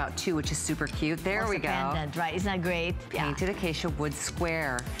asking about too, which is super cute. There we go. Pendant, right? Isn't that great? Painted acacia wood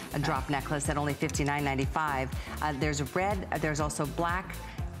square, a drop necklace at only $59.95. There's red, there's also black,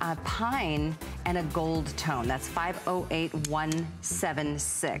 pine, and a gold tone. That's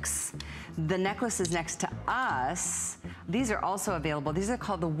 508176. The necklaces next to us, these are also available. These are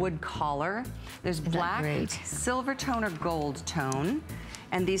called the wood collar. There's black, silver tone or gold tone.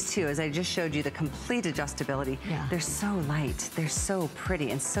 And these two, as I just showed you, the complete adjustability, they're so light, they're so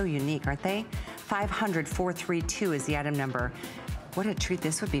pretty and so unique, aren't they? 500-432 is the item number. What a treat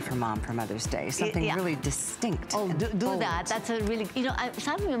this would be for Mom for Mother's Day. Something really distinct. Oh, do that. That's a really,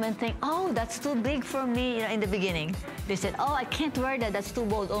 some women think, oh, that's too big for me, in the beginning. They said, oh, I can't wear that. That's too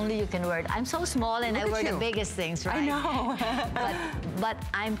bold. Only you can wear it. I'm so small and I wear the biggest things, right? I know. but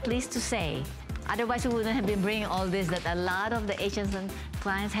I'm pleased to say, otherwise, we wouldn't have been bringing all this, that a lot of the HSN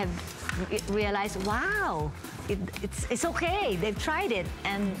clients have realized, wow, it's okay. They've tried it,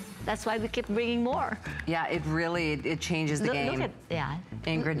 and that's why we keep bringing more. Yeah, it really, it changes the game. Look at,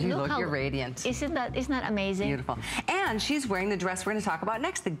 Ingrid, you're radiant. Isn't that amazing? Beautiful. And she's wearing the dress we're going to talk about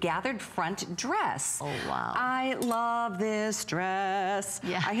next, the gathered front dress. Oh, wow. I love this dress.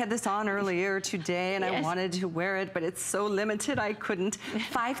 Yeah. I had this on earlier today, and I wanted to wear it, but it's so limited I couldn't.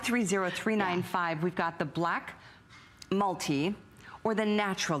 530395. We've got the black multi, or the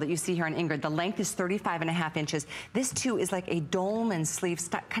natural that you see here on Ingrid. The length is 35.5 inches. This too is like a dolman sleeve,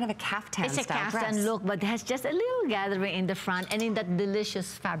 kind of a caftan style dress. It's a caftan look, but it has just a little gathering in the front and in that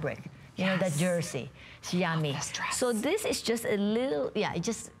delicious fabric. That jersey. It's yummy. So this is just a little, it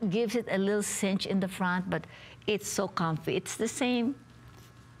just gives it a little cinch in the front, but it's so comfy. It's the same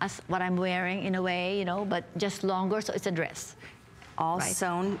as what I'm wearing in a way, but just longer, so it's a dress. all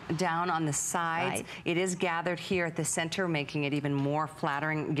sewn down on the sides. Right. It is gathered here at the center, making it even more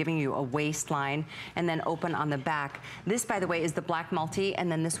flattering, giving you a waistline, and then open on the back. This, by the way, is the black multi,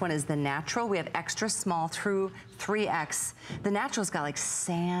 and then this one is the natural. We have extra small through 3X. The natural's got like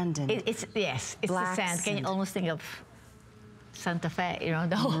sand and it's the sand. Can you almost think of Santa Fe, you know,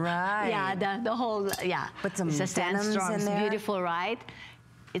 the whole, the whole, But some it's a denims sandstorm. in there. Beautiful, right?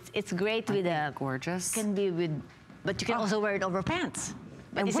 It's great with a gorgeous. Can be with, but you can also wear it over pants.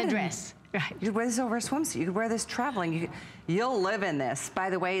 But it's a dress. Right. You could wear this over a swimsuit. You could wear this traveling. You'll live in this. By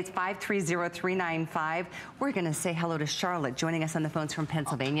the way, it's 530-395. We're going to say hello to Charlotte, joining us on the phones from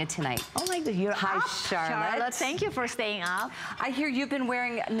Pennsylvania tonight. Oh my God, you're Hi, up, Charlotte. Thank you for staying up. I hear you've been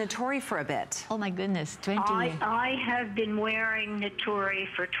wearing Natori for a bit. Oh my goodness, 20 years. I have been wearing Natori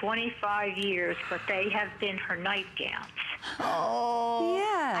for 25 years, but they have been her nightgowns. Oh,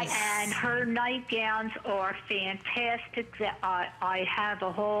 yes. And her nightgowns are fantastic. I have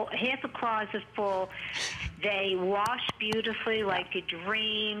a whole half a closet full. They wash beautifully like a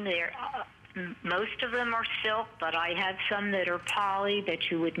dream. They're most of them are silk, but I have some that are poly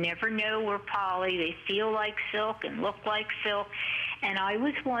that you would never know were poly. They feel like silk and look like silk. And I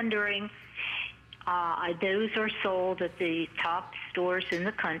was wondering, those are sold at the top stores in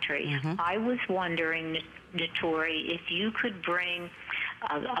the country. I was wondering, Natori, if you could bring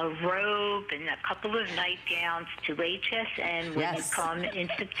a robe and a couple of nightgowns to HSN when you come in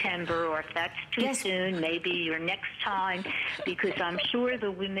September, or if that's too soon, maybe your next time, because I'm sure the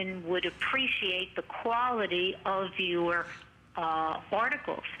women would appreciate the quality of your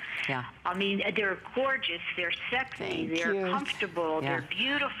articles. Yeah. I mean, they're gorgeous, they're sexy, they're comfortable, they're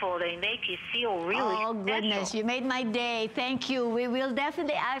beautiful, they make you feel really special. Goodness, you made my day. Thank you. We will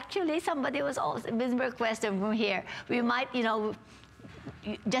definitely, actually, somebody was also been requested from here. We might, you know,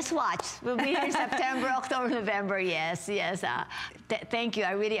 just watch. We'll be here in September, October, November. Yes. Thank you.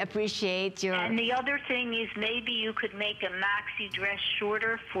 I really appreciate your... And the other thing is maybe you could make a maxi dress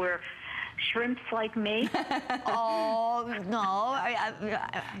shorter for shrimps like me. Oh, no.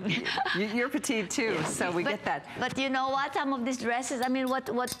 You're petite too, so we get that. But you know what? Some of these dresses, I mean,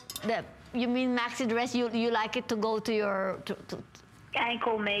 you mean maxi dress, you like it to go to your...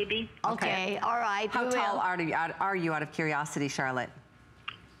 Ankle, maybe. Okay, all right. How tall are you, out of curiosity, Charlotte?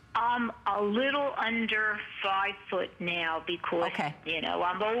 I'm a little under 5 foot now because, you know,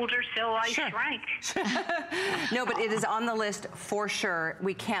 I'm older, so I shrank. No, but it is on the list for sure.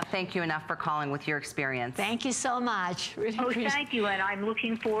 We can't thank you enough for calling with your experience. Thank you so much. Really thank you, and I'm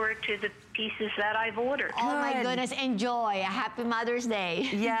looking forward to the pieces that I've ordered. Oh, my goodness. Enjoy. A happy Mother's Day.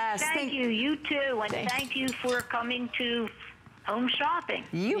 Yes. Thank you. You too, and thank you for coming to home shopping.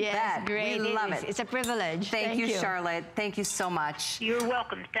 You bet. Great. We love it. It's a privilege. Thank you, Charlotte. Thank you so much. You're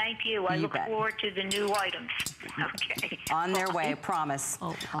welcome. Thank you. I look forward to the new items. Okay. On their way, promise.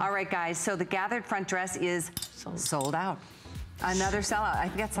 All right, guys. So the gathered front dress is sold out. Another sellout. I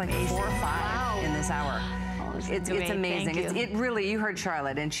think that's like 4 or 5 in this hour. It's amazing. It really, you heard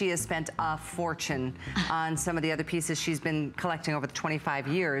Charlotte, and she has spent a fortune on some of the other pieces she's been collecting over the 25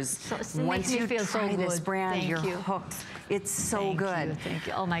 years. So once you try this brand, you're you. hooked. It's so good. Thank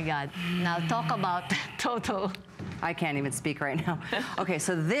you. Oh my God. Now talk about total. I can't even speak right now. Okay,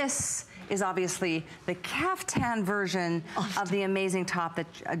 so this is obviously the caftan version of the amazing top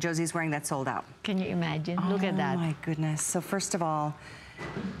that Josie's wearing that's sold out. Can you imagine? Look at that. Oh my goodness. So first of all,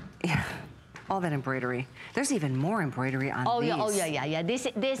 all that embroidery. There's even more embroidery on these. Yeah. This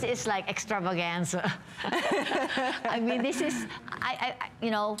is like extravaganza. I mean, this is,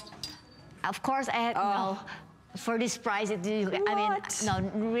 you know, of course I had, you know, for this price, I mean, no,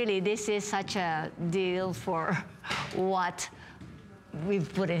 really, this is such a deal for what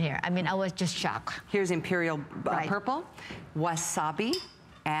we've put in here. I mean, I was just shocked. Here's Imperial Purple, Wasabi,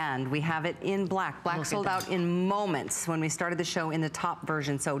 and we have it in black. Black sold out in moments when we started the show in the top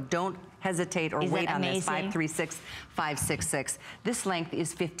version, so don't hesitate or wait on this. 536-566. This length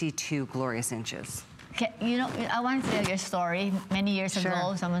is 52 glorious inches. Okay, you know, I want to tell you a story. Many years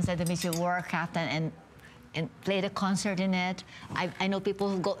ago, someone said to me, you wore a caftan and played a concert in it. I know people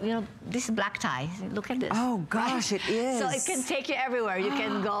who go, you know, this is black tie. Look at this. Oh, gosh, it is. So it can take you everywhere. You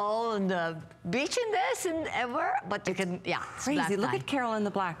can go on the beach in this and ever, but you can, it's crazy. Look at Carol in the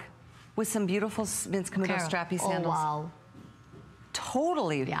black with some beautiful Vince Camuto strappy sandals. Oh, wow.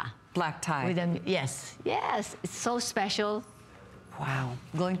 Totally black tie. With them, yes. It's so special. Wow.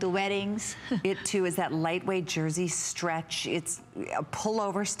 Going to weddings. It, too, is that lightweight jersey stretch. It's a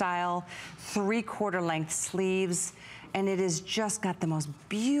pullover style, 3/4 length sleeves, and it has just got the most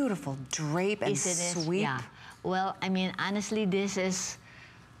beautiful drape and sweep. Yeah. Well, I mean, honestly, this is,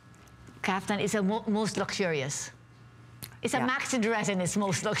 caftan is the most luxurious. It's a maxi dress in its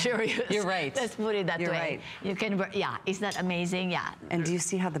most luxurious. You're right. Let's put it that way. Right. You can, yeah, isn't that amazing? Yeah. And do you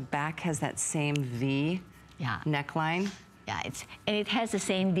see how the back has that same V neckline? Yeah, and it has the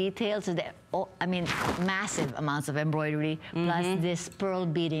same details. I mean, massive amounts of embroidery, plus this pearl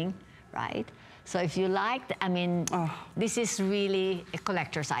beading, right? So if you liked, I mean, this is really a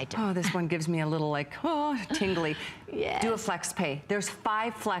collector's item. Oh, this one gives me a little like, tingly. Yes. Do a flex pay. There's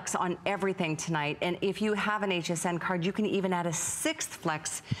 5 flex on everything tonight. And if you have an HSN card, you can even add a 6th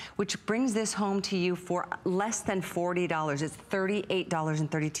flex, which brings this home to you for less than $40. It's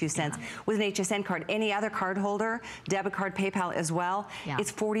 $38.32 with an HSN card. Any other card holder, debit card, PayPal as well,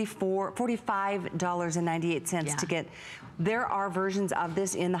 it's $45.98 to get. There are versions of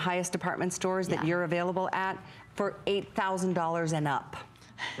this in the highest department stores that you're available at for $8,000 and up.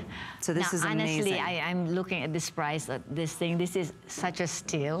 So this is amazing. Honestly, I'm looking at this price of this thing. This is such a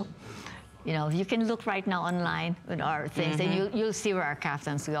steal. You know, you can look right now online with our things, and you'll see where our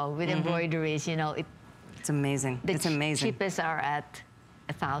kaftans go with embroideries. You know, it's amazing. It's amazing. The cheapest are at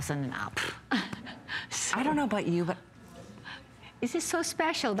 $1,000 and up. So, I don't know about you, but this is so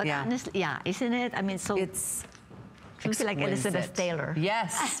special. But honestly, isn't it? I mean, so it's. You feel like Elizabeth Taylor.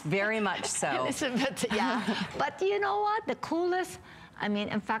 Yes, very much so. Elizabeth, But you know what? The coolest, I mean,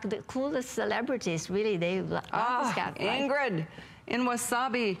 in fact, the coolest celebrities, really, they love this cat, right? Ingrid in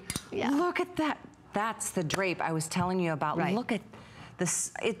Wasabi. Yeah. Look at that. That's the drape I was telling you about. Right. Look at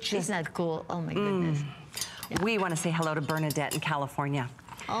this. It just. Isn't that cool? Oh, my goodness. We want to say hello to Bernadette in California.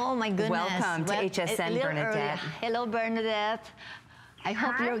 Oh, my goodness. Welcome to HSN, Bernadette. Hello, Bernadette. I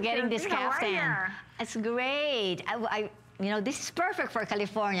hope you're getting this kaftan. It's great. You know, this is perfect for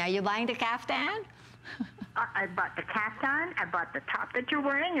California. Are you buying the kaftan? I bought the kaftan, I bought the top that you're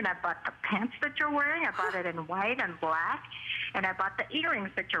wearing, and I bought the pants that you're wearing. I bought it in white and black, and I bought the earrings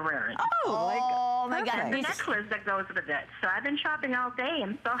that you're wearing. Oh my God. And the necklace that goes with it. So I've been shopping all day.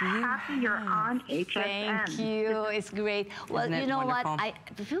 I'm so happy you're on HSN. Thank you. It's great. Well, you know what?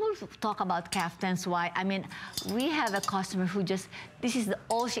 People talk about kaftans. Why? I mean, we have a customer who just, this is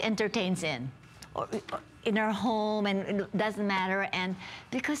all she entertains in. Or in her home, and it doesn't matter. And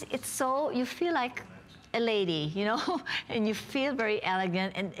because it's so, you feel like a lady, you know, and you feel very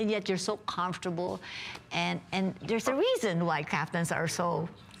elegant, and yet you're so comfortable. And there's a reason why kaftans are so,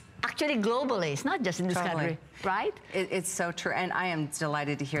 actually globally, it's not just in this country, right? It's so true, and I am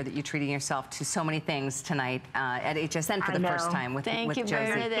delighted to hear that you're treating yourself to so many things tonight at HSN for the first time with Josie. Thank you,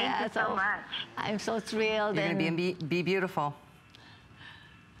 Bernadette. Thank you so much. I'm so thrilled. You're going to be beautiful.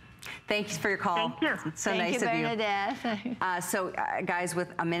 Thank you for your call. Thank you. It's so nice of you. Thank you, Bernadette. So, guys, with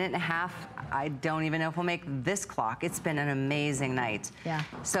a minute and a half, I don't even know if we'll make this clock. It's been an amazing night. Yeah.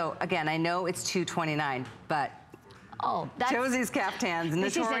 So, again, I know it's $229, but Josie's kaftans,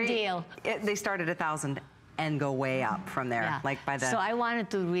 this is a deal. They start at $1,000 and go way up from there. Like by the. So I wanted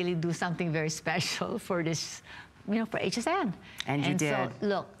to really do something very special for this, you know, for HSN. And you did. So,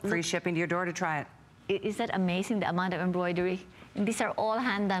 look. Free shipping to your door to try it. Is that amazing, the amount of embroidery? And these are all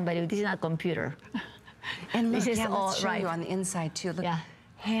hand done, by the way. This is not computer. And look, this is all let's show you on the inside too. Look,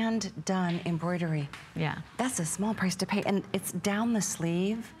 hand done embroidery. Yeah. That's a small price to pay, and it's down the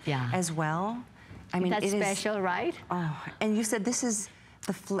sleeve as well. I mean, that's special, right? Oh, and you said this is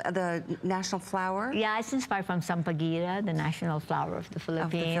the national flower? Yeah, it's inspired from Sampaguita, the national flower of the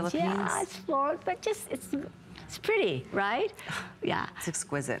Philippines. Yeah, it's floral, but just it's pretty, right? Yeah. It's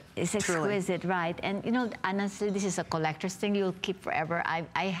exquisite. It's exquisite, right? And you know, honestly, this is a collector's thing you'll keep forever.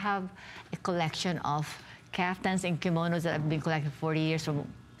 I have a collection of kaftans and kimonos that I've been collecting 40 years from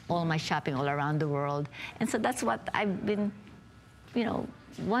all my shopping all around the world. And so that's what I've been, you know,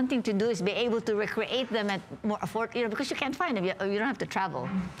 wanting to do is be able to recreate them at more affordable, you know, because you can't find them. You don't have to travel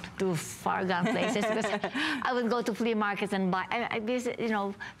to far-gone places. Because I would go to flea markets and buy. I visit, you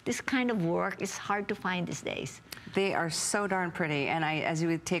know, this kind of work is hard to find these days. They are so darn pretty. And as you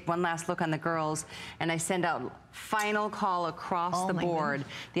would take one last look on the girls, and I send out final call across the board.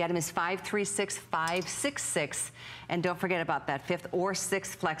 Goodness. The item is 536566. And don't forget about that 5th or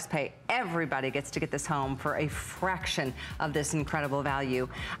 6th flex pay. Everybody gets to get this home for a fraction of this incredible value.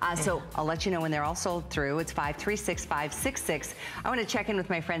 So I'll let you know when they're all sold through. It's 536566. I want to check in with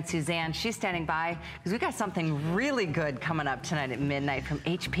my friend Suzanne. She's standing by because we got something really good coming up tonight at midnight from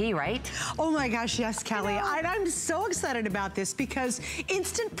HP, right? Oh my gosh, yes, Kelly. I'm so excited about this because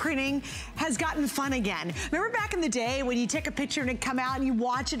instant printing has gotten fun again. Remember back in the day when you take a picture and it come out and you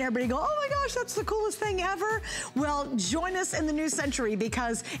watch it and everybody go, oh my gosh, that's the coolest thing ever? Well, join us in the new century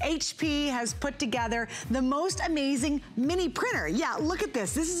because HP has put together the most amazing mini printer. Yeah, look at at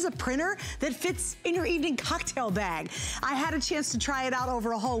this. This is a printer that fits in your evening cocktail bag. I had a chance to try it out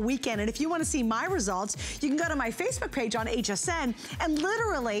over a whole weekend, and if you want to see my results, you can go to my Facebook page on HSN, and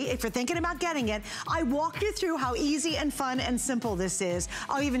literally, if you're thinking about getting it, I walk you through how easy and fun and simple this is.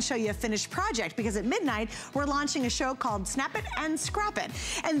 I'll even show you a finished project, because at midnight, we're launching a show called Snap It and Scrap It.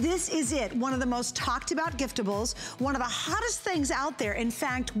 And this is it, one of the most talked about giftables, one of the hottest things out there. In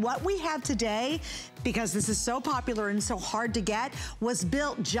fact, what we have today, because this is so popular and so hard to get, was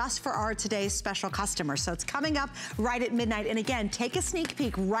built just for our today's special customer. So it's coming up right at midnight. And again, take a sneak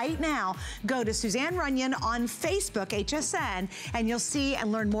peek right now. Go to Suzanne Runyon on Facebook, HSN, and you'll see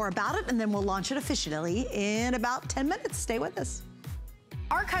and learn more about it, and then we'll launch it officially in about 10 minutes. Stay with us.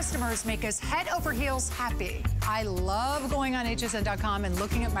 Our customers make us head over heels happy. I love going on hsn.com and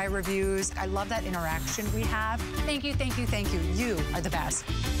looking at my reviews. I love that interaction we have. Thank you, thank you, thank you. You are the best.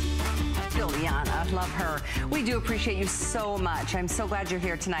 Juliana, love her. We do appreciate you so much. I'm so glad you're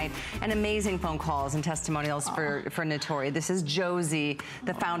here tonight. And amazing phone calls and testimonials for Natori. This is Josie,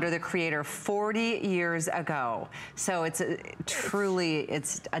 the founder, the creator, 40 years ago. So it's truly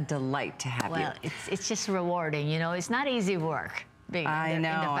a delight to have you. Well, it's just rewarding, you know. It's not easy work. I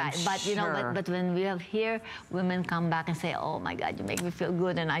know, but you know, but when we have here, women come back and say, "Oh my God, you make me feel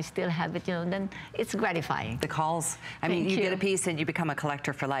good," and I still have it, you know. Then it's gratifying. The calls. I mean, you get a piece and you become a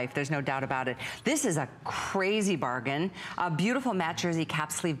collector for life. There's no doubt about it. This is a crazy bargain. A beautiful matte jersey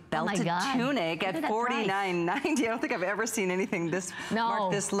cap sleeve belted tunic at $49.90. I don't think I've ever seen anything this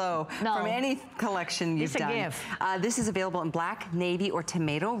marked this low from any collection you've done. It's a gift. This is available in black, navy, or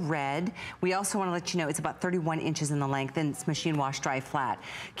tomato red. We also want to let you know it's about 31 inches in the length, and it's machine wash, dry flat.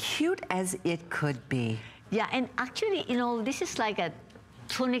 Cute as it could be. Yeah, and actually, you know, this is like a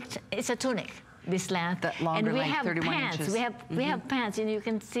tunic. It's a tunic, this length. That longer and we length, have 31 pants. inches. We have pants, and you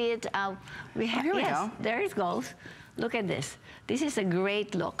can see it. We have. Here we go. There it goes. Look at this. This is a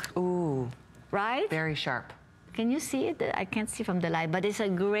great look. Ooh. Right? Very sharp. Can you see it? I can't see from the light, but it's a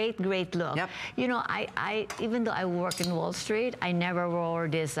great, great look. Yep. You know, I even though I work in Wall Street, I never wore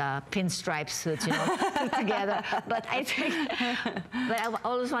this pinstripe suit, you know, put together. But I think, but I've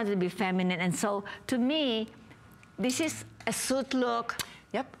always wanted to be feminine, and so to me, this is a suit look.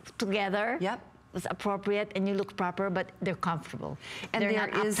 Yep. Together. Yep. It's appropriate, and you look proper, but they're comfortable. And they're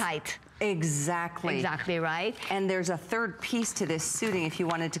not uptight. Exactly. Exactly right. And there's a third piece to this suiting if you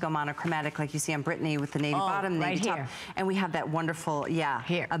wanted to go monochromatic, like you see on Brittany with the navy bottom, navy top. Here. And we have that wonderful,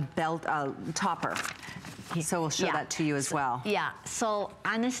 here. a belt, topper. So we'll show that to you as well. Yeah, so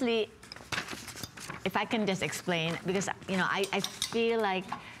honestly, if I can just explain, because, you know, I feel like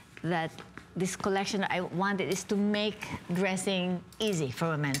that this collection I wanted is to make dressing easy for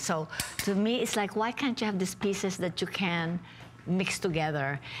women. So to me, it's like, why can't you have these pieces that you can mix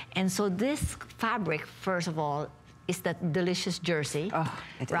together? And so this fabric, first of all, is that delicious jersey,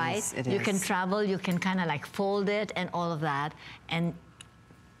 right? You can travel, you can kind of like fold it and all of that, and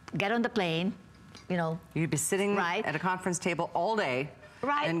get on the plane, you know. You'd be sitting at a conference table all day.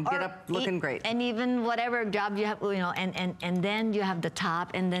 Right. And get up looking great. And even whatever job you have, you know, and then you have the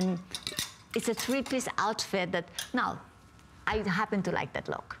top, and then it's a three-piece outfit that, now, I happen to like that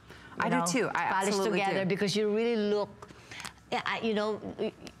look. I do too. I absolutely together do. Because you really look, you know,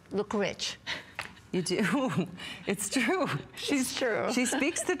 look rich. You do. It's true. It's true. She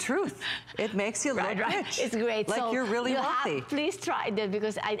speaks the truth. It makes you look rich. It's great. Like so you're really wealthy. Please try that,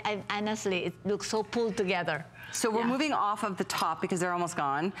 because I honestly, it looks so pulled together. So we're moving off of the top, because they're almost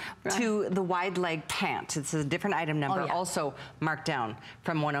gone, to the wide leg pant. It's a different item number, also marked down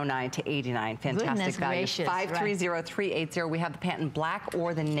from 109 to 89. Fantastic Goodness value. gracious, 530380. We have the pant in black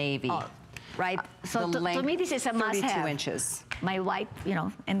or the navy. Right. So to me, this is a must-have. 32 inches. My white, you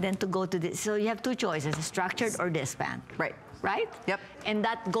know, and then to go to this. So you have two choices, structured or this pant. Right. Right? Yep. And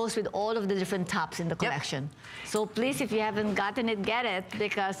that goes with all of the different tops in the collection. So please, if you haven't gotten it, get it,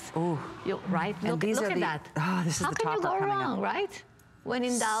 because right? Look at that. Oh, this is How the can you topper go coming wrong, up. right? When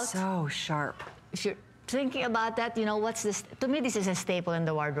in doubt. So sharp. If you're thinking about that, you know, what's this? To me, this is a staple in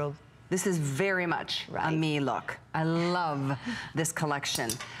the wardrobe. This is very much a me look. I love this collection.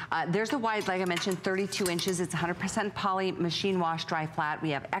 There's the wide leg I mentioned, 32 inches. It's 100% poly, machine wash, dry flat. We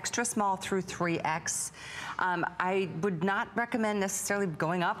have extra small through 3X. I would not recommend necessarily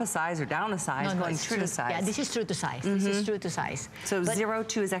going up a size or down a size, going true to size. Yeah, this is true to size. This is true to size. So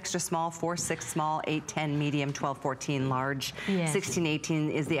 02 is extra small, 4-6 small, 8-10 medium, 12-14 large, 16-18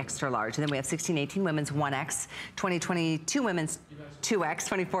 is the extra large. And then we have 16-18 women's 1X, 20-22 women's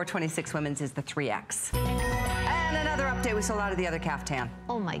 2X, 24-26 women's is the 3X. And another up day we sold out of the other caftan.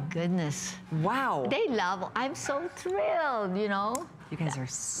 Oh my goodness. Wow. They love, I'm so thrilled, you know. You guys are,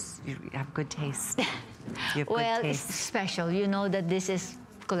 you have good taste. You have well, good taste. It's special. You know that this is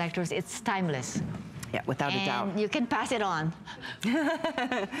collectors, it's timeless. Yeah, without a doubt. And you can pass it on.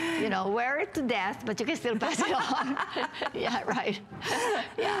 You know, wear it to death, but you can still pass it on. Yeah, right.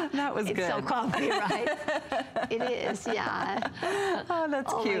 Yeah. That was it's good. It's so comfy, right? It is, yeah. Oh,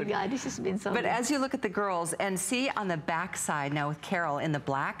 that's cute. Oh my God, this has been so But good. as you look at the girls and see on the back side now with Carol in the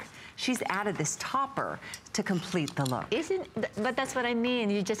black, she's added this topper to complete the look. But that's what I mean.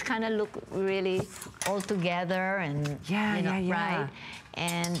 You just kind of look really all together and, yeah, you know, yeah. right?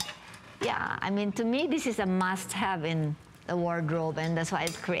 And yeah, I mean, to me, this is a must-have in a wardrobe, and that's why I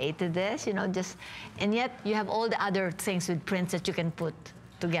created this, you know, just, and yet you have all the other things with prints that you can put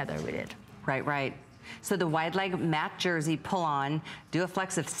together with it. Right, right. So the wide leg matte jersey pull on, do a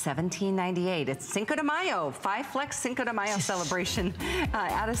flex of $17.98. It's Cinco de Mayo, 5 flex Cinco de Mayo celebration.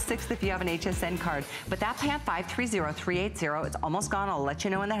 Add a 6th if you have an HSN card. But that pant, 530380, it's almost gone. I'll let you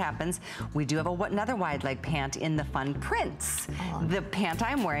know when that happens. We do have another wide leg pant in the fun prints. Oh. The pant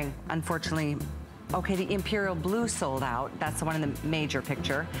I'm wearing, unfortunately, okay, the Imperial Blue sold out. That's the one in the major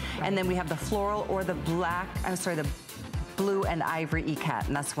picture. Right. And then we have the floral or the black, I'm sorry, the blue and ivory ECAT,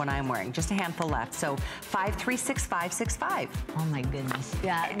 and that's what I'm wearing. Just a handful left. So 536565. Oh my goodness.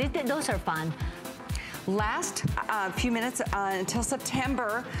 Yeah, those are fun. Last few minutes until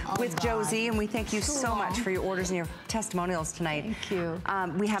September with Josie, and we thank you so much for your orders and your testimonials tonight. Thank you.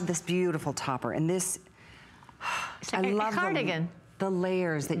 We have this beautiful topper, and this, it's like I love a cardigan. The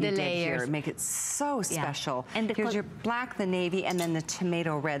layers that you did here make it so special. And here's your black, the navy, and then the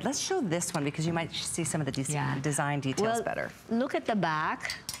tomato red. Let's show this one because you might see some of the design details better. Look at the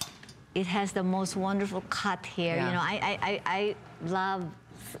back. It has the most wonderful cut here. You know, I love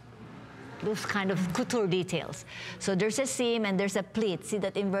those kind of couture details. So there's a seam and there's a pleat. See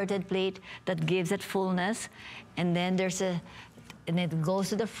that inverted pleat that gives it fullness, and then there's and it goes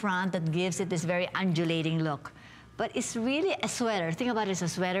to the front that gives it this very undulating look. But it's really a sweater. Think about it as a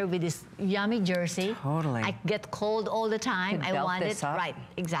sweater with this yummy jersey. Totally. I get cold all the time. I want it. Right,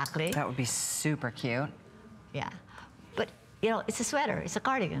 exactly. That would be super cute. Yeah. But, you know, it's a sweater. It's a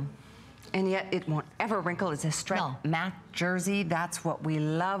cardigan. And yet it won't ever wrinkle. It's a straight matte jersey. That's what we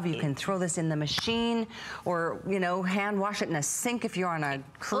love. You can throw this in the machine or, you know, hand wash it in a sink if you're on a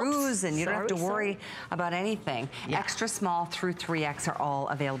cruise and you don't have to worry about anything. Yeah. Extra small through 3X are all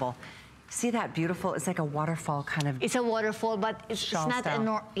available. See that beautiful? It's like a waterfall kind of. It's a waterfall, but it's not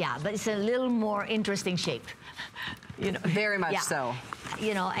a but it's a little more interesting shape. You know, very much so.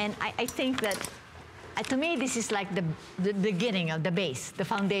 You know, and I think that to me this is like the beginning of the base, the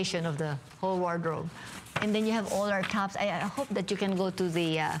foundation of the whole wardrobe, and then you have all our tops. I hope that you can go to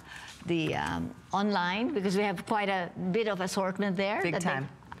the online because we have quite a bit of assortment there. Big time.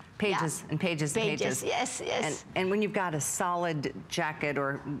 Pages and pages and pages. Yes, yes. And when you've got a solid jacket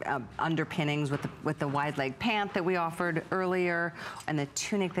or underpinnings with the wide leg pant that we offered earlier and the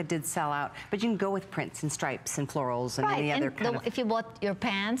tunic that did sell out, but you can go with prints and stripes and florals and any other kind of. If you bought your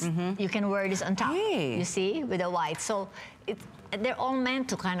pants, you can wear this on top. Hey. You see, with a white. So they're all meant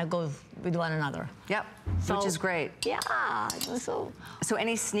to kind of go with one another. Yep, so, which is great. Yeah. So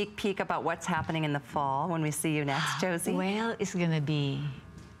any sneak peek about what's happening in the fall when we see you next, Josie? Well, it's gonna be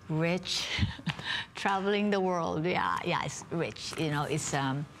rich, traveling the world. Yeah, it's rich. You know, it's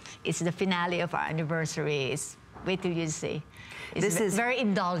the finale of our anniversary. Wait till you see. This is very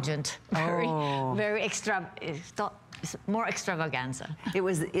indulgent, very extra. It's more extravaganza.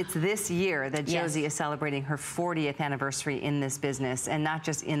 It's this year that Josie is celebrating her 40th anniversary in this business, and not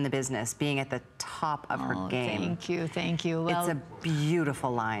just in the business, being at the top of her game. Thank you. Well, it's a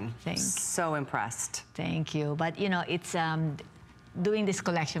beautiful line. So impressed. Thank you. But you know, it's doing this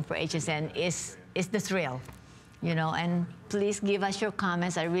collection for HSN is the thrill, you know, and please give us your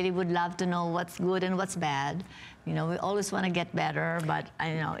comments. I really would love to know what's good and what's bad. You know, we always want to get better, but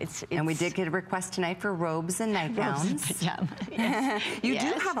I know it's And we did get a request tonight for robes and nightgowns. Yes. You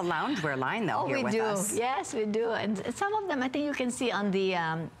do have a loungewear line, though, here with us. Yes, we do. And some of them, I think you can see on the,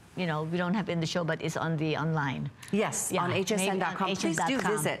 you know, we don't have it in the show, but it's on the online. Yes, on hsn.com. Please do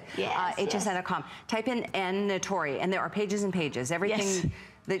visit hsn.com. Type in Natori, and there are pages and pages. Everything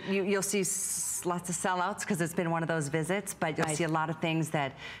that you'll see lots of sellouts because it's been one of those visits, but you'll see a lot of things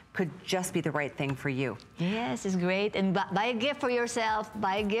that could just be the right thing for you. Yes, it's great. And buy a gift for yourself,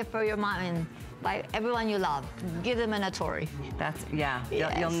 buy a gift for your mom, and by everyone you love. Give them a Natori. That's,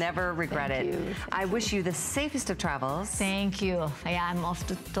 you'll never regret it. I wish you the safest of travels. Thank you. Yeah, I'm off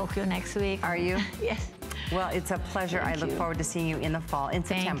to Tokyo next week. Are you? Yes. Well, it's a pleasure. I look forward to seeing you in the fall, in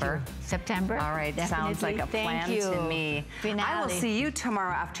September. September. All right, definitely. Sounds like a plan to me. Finale. I will see you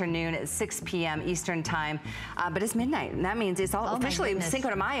tomorrow afternoon at 6 p.m. Eastern time, but it's midnight, and that means it's all officially Cinco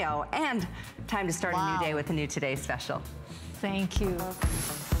de Mayo, and time to start a new day with a new Today special. Thank you.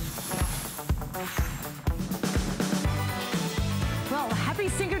 Well, happy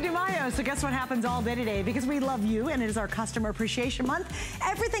Cinco de Mayo. So guess what happens all day today? Because we love you and it is our Customer Appreciation Month,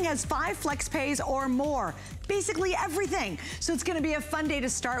 everything has 5 flex pays or more. Basically everything. So it's gonna be a fun day to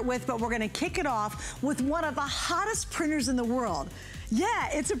start with, but we're gonna kick it off with one of the hottest printers in the world. Yeah,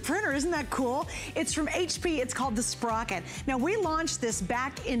 it's a printer, isn't that cool? It's from HP, it's called the Sprocket. Now we launched this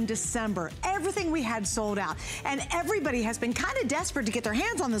back in December. Everything we had sold out, and everybody has been kind of desperate to get their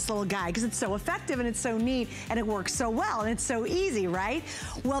hands on this little guy because it's so effective and it's so neat and it works so well and it's so easy, right?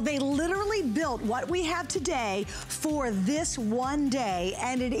 Well, they literally built what we have today for this one day,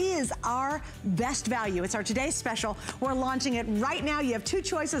 and it is our best value. It's our Today Special. We're launching it right now. You have 2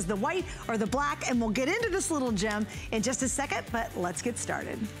 choices, the white or the black, and we'll get into this little gem in just a second, but let's get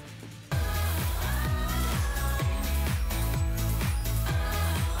started.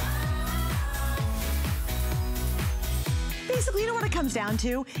 Basically, you know what it comes down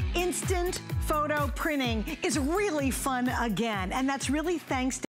to? Instant photo printing is really fun again, and that's really thanks to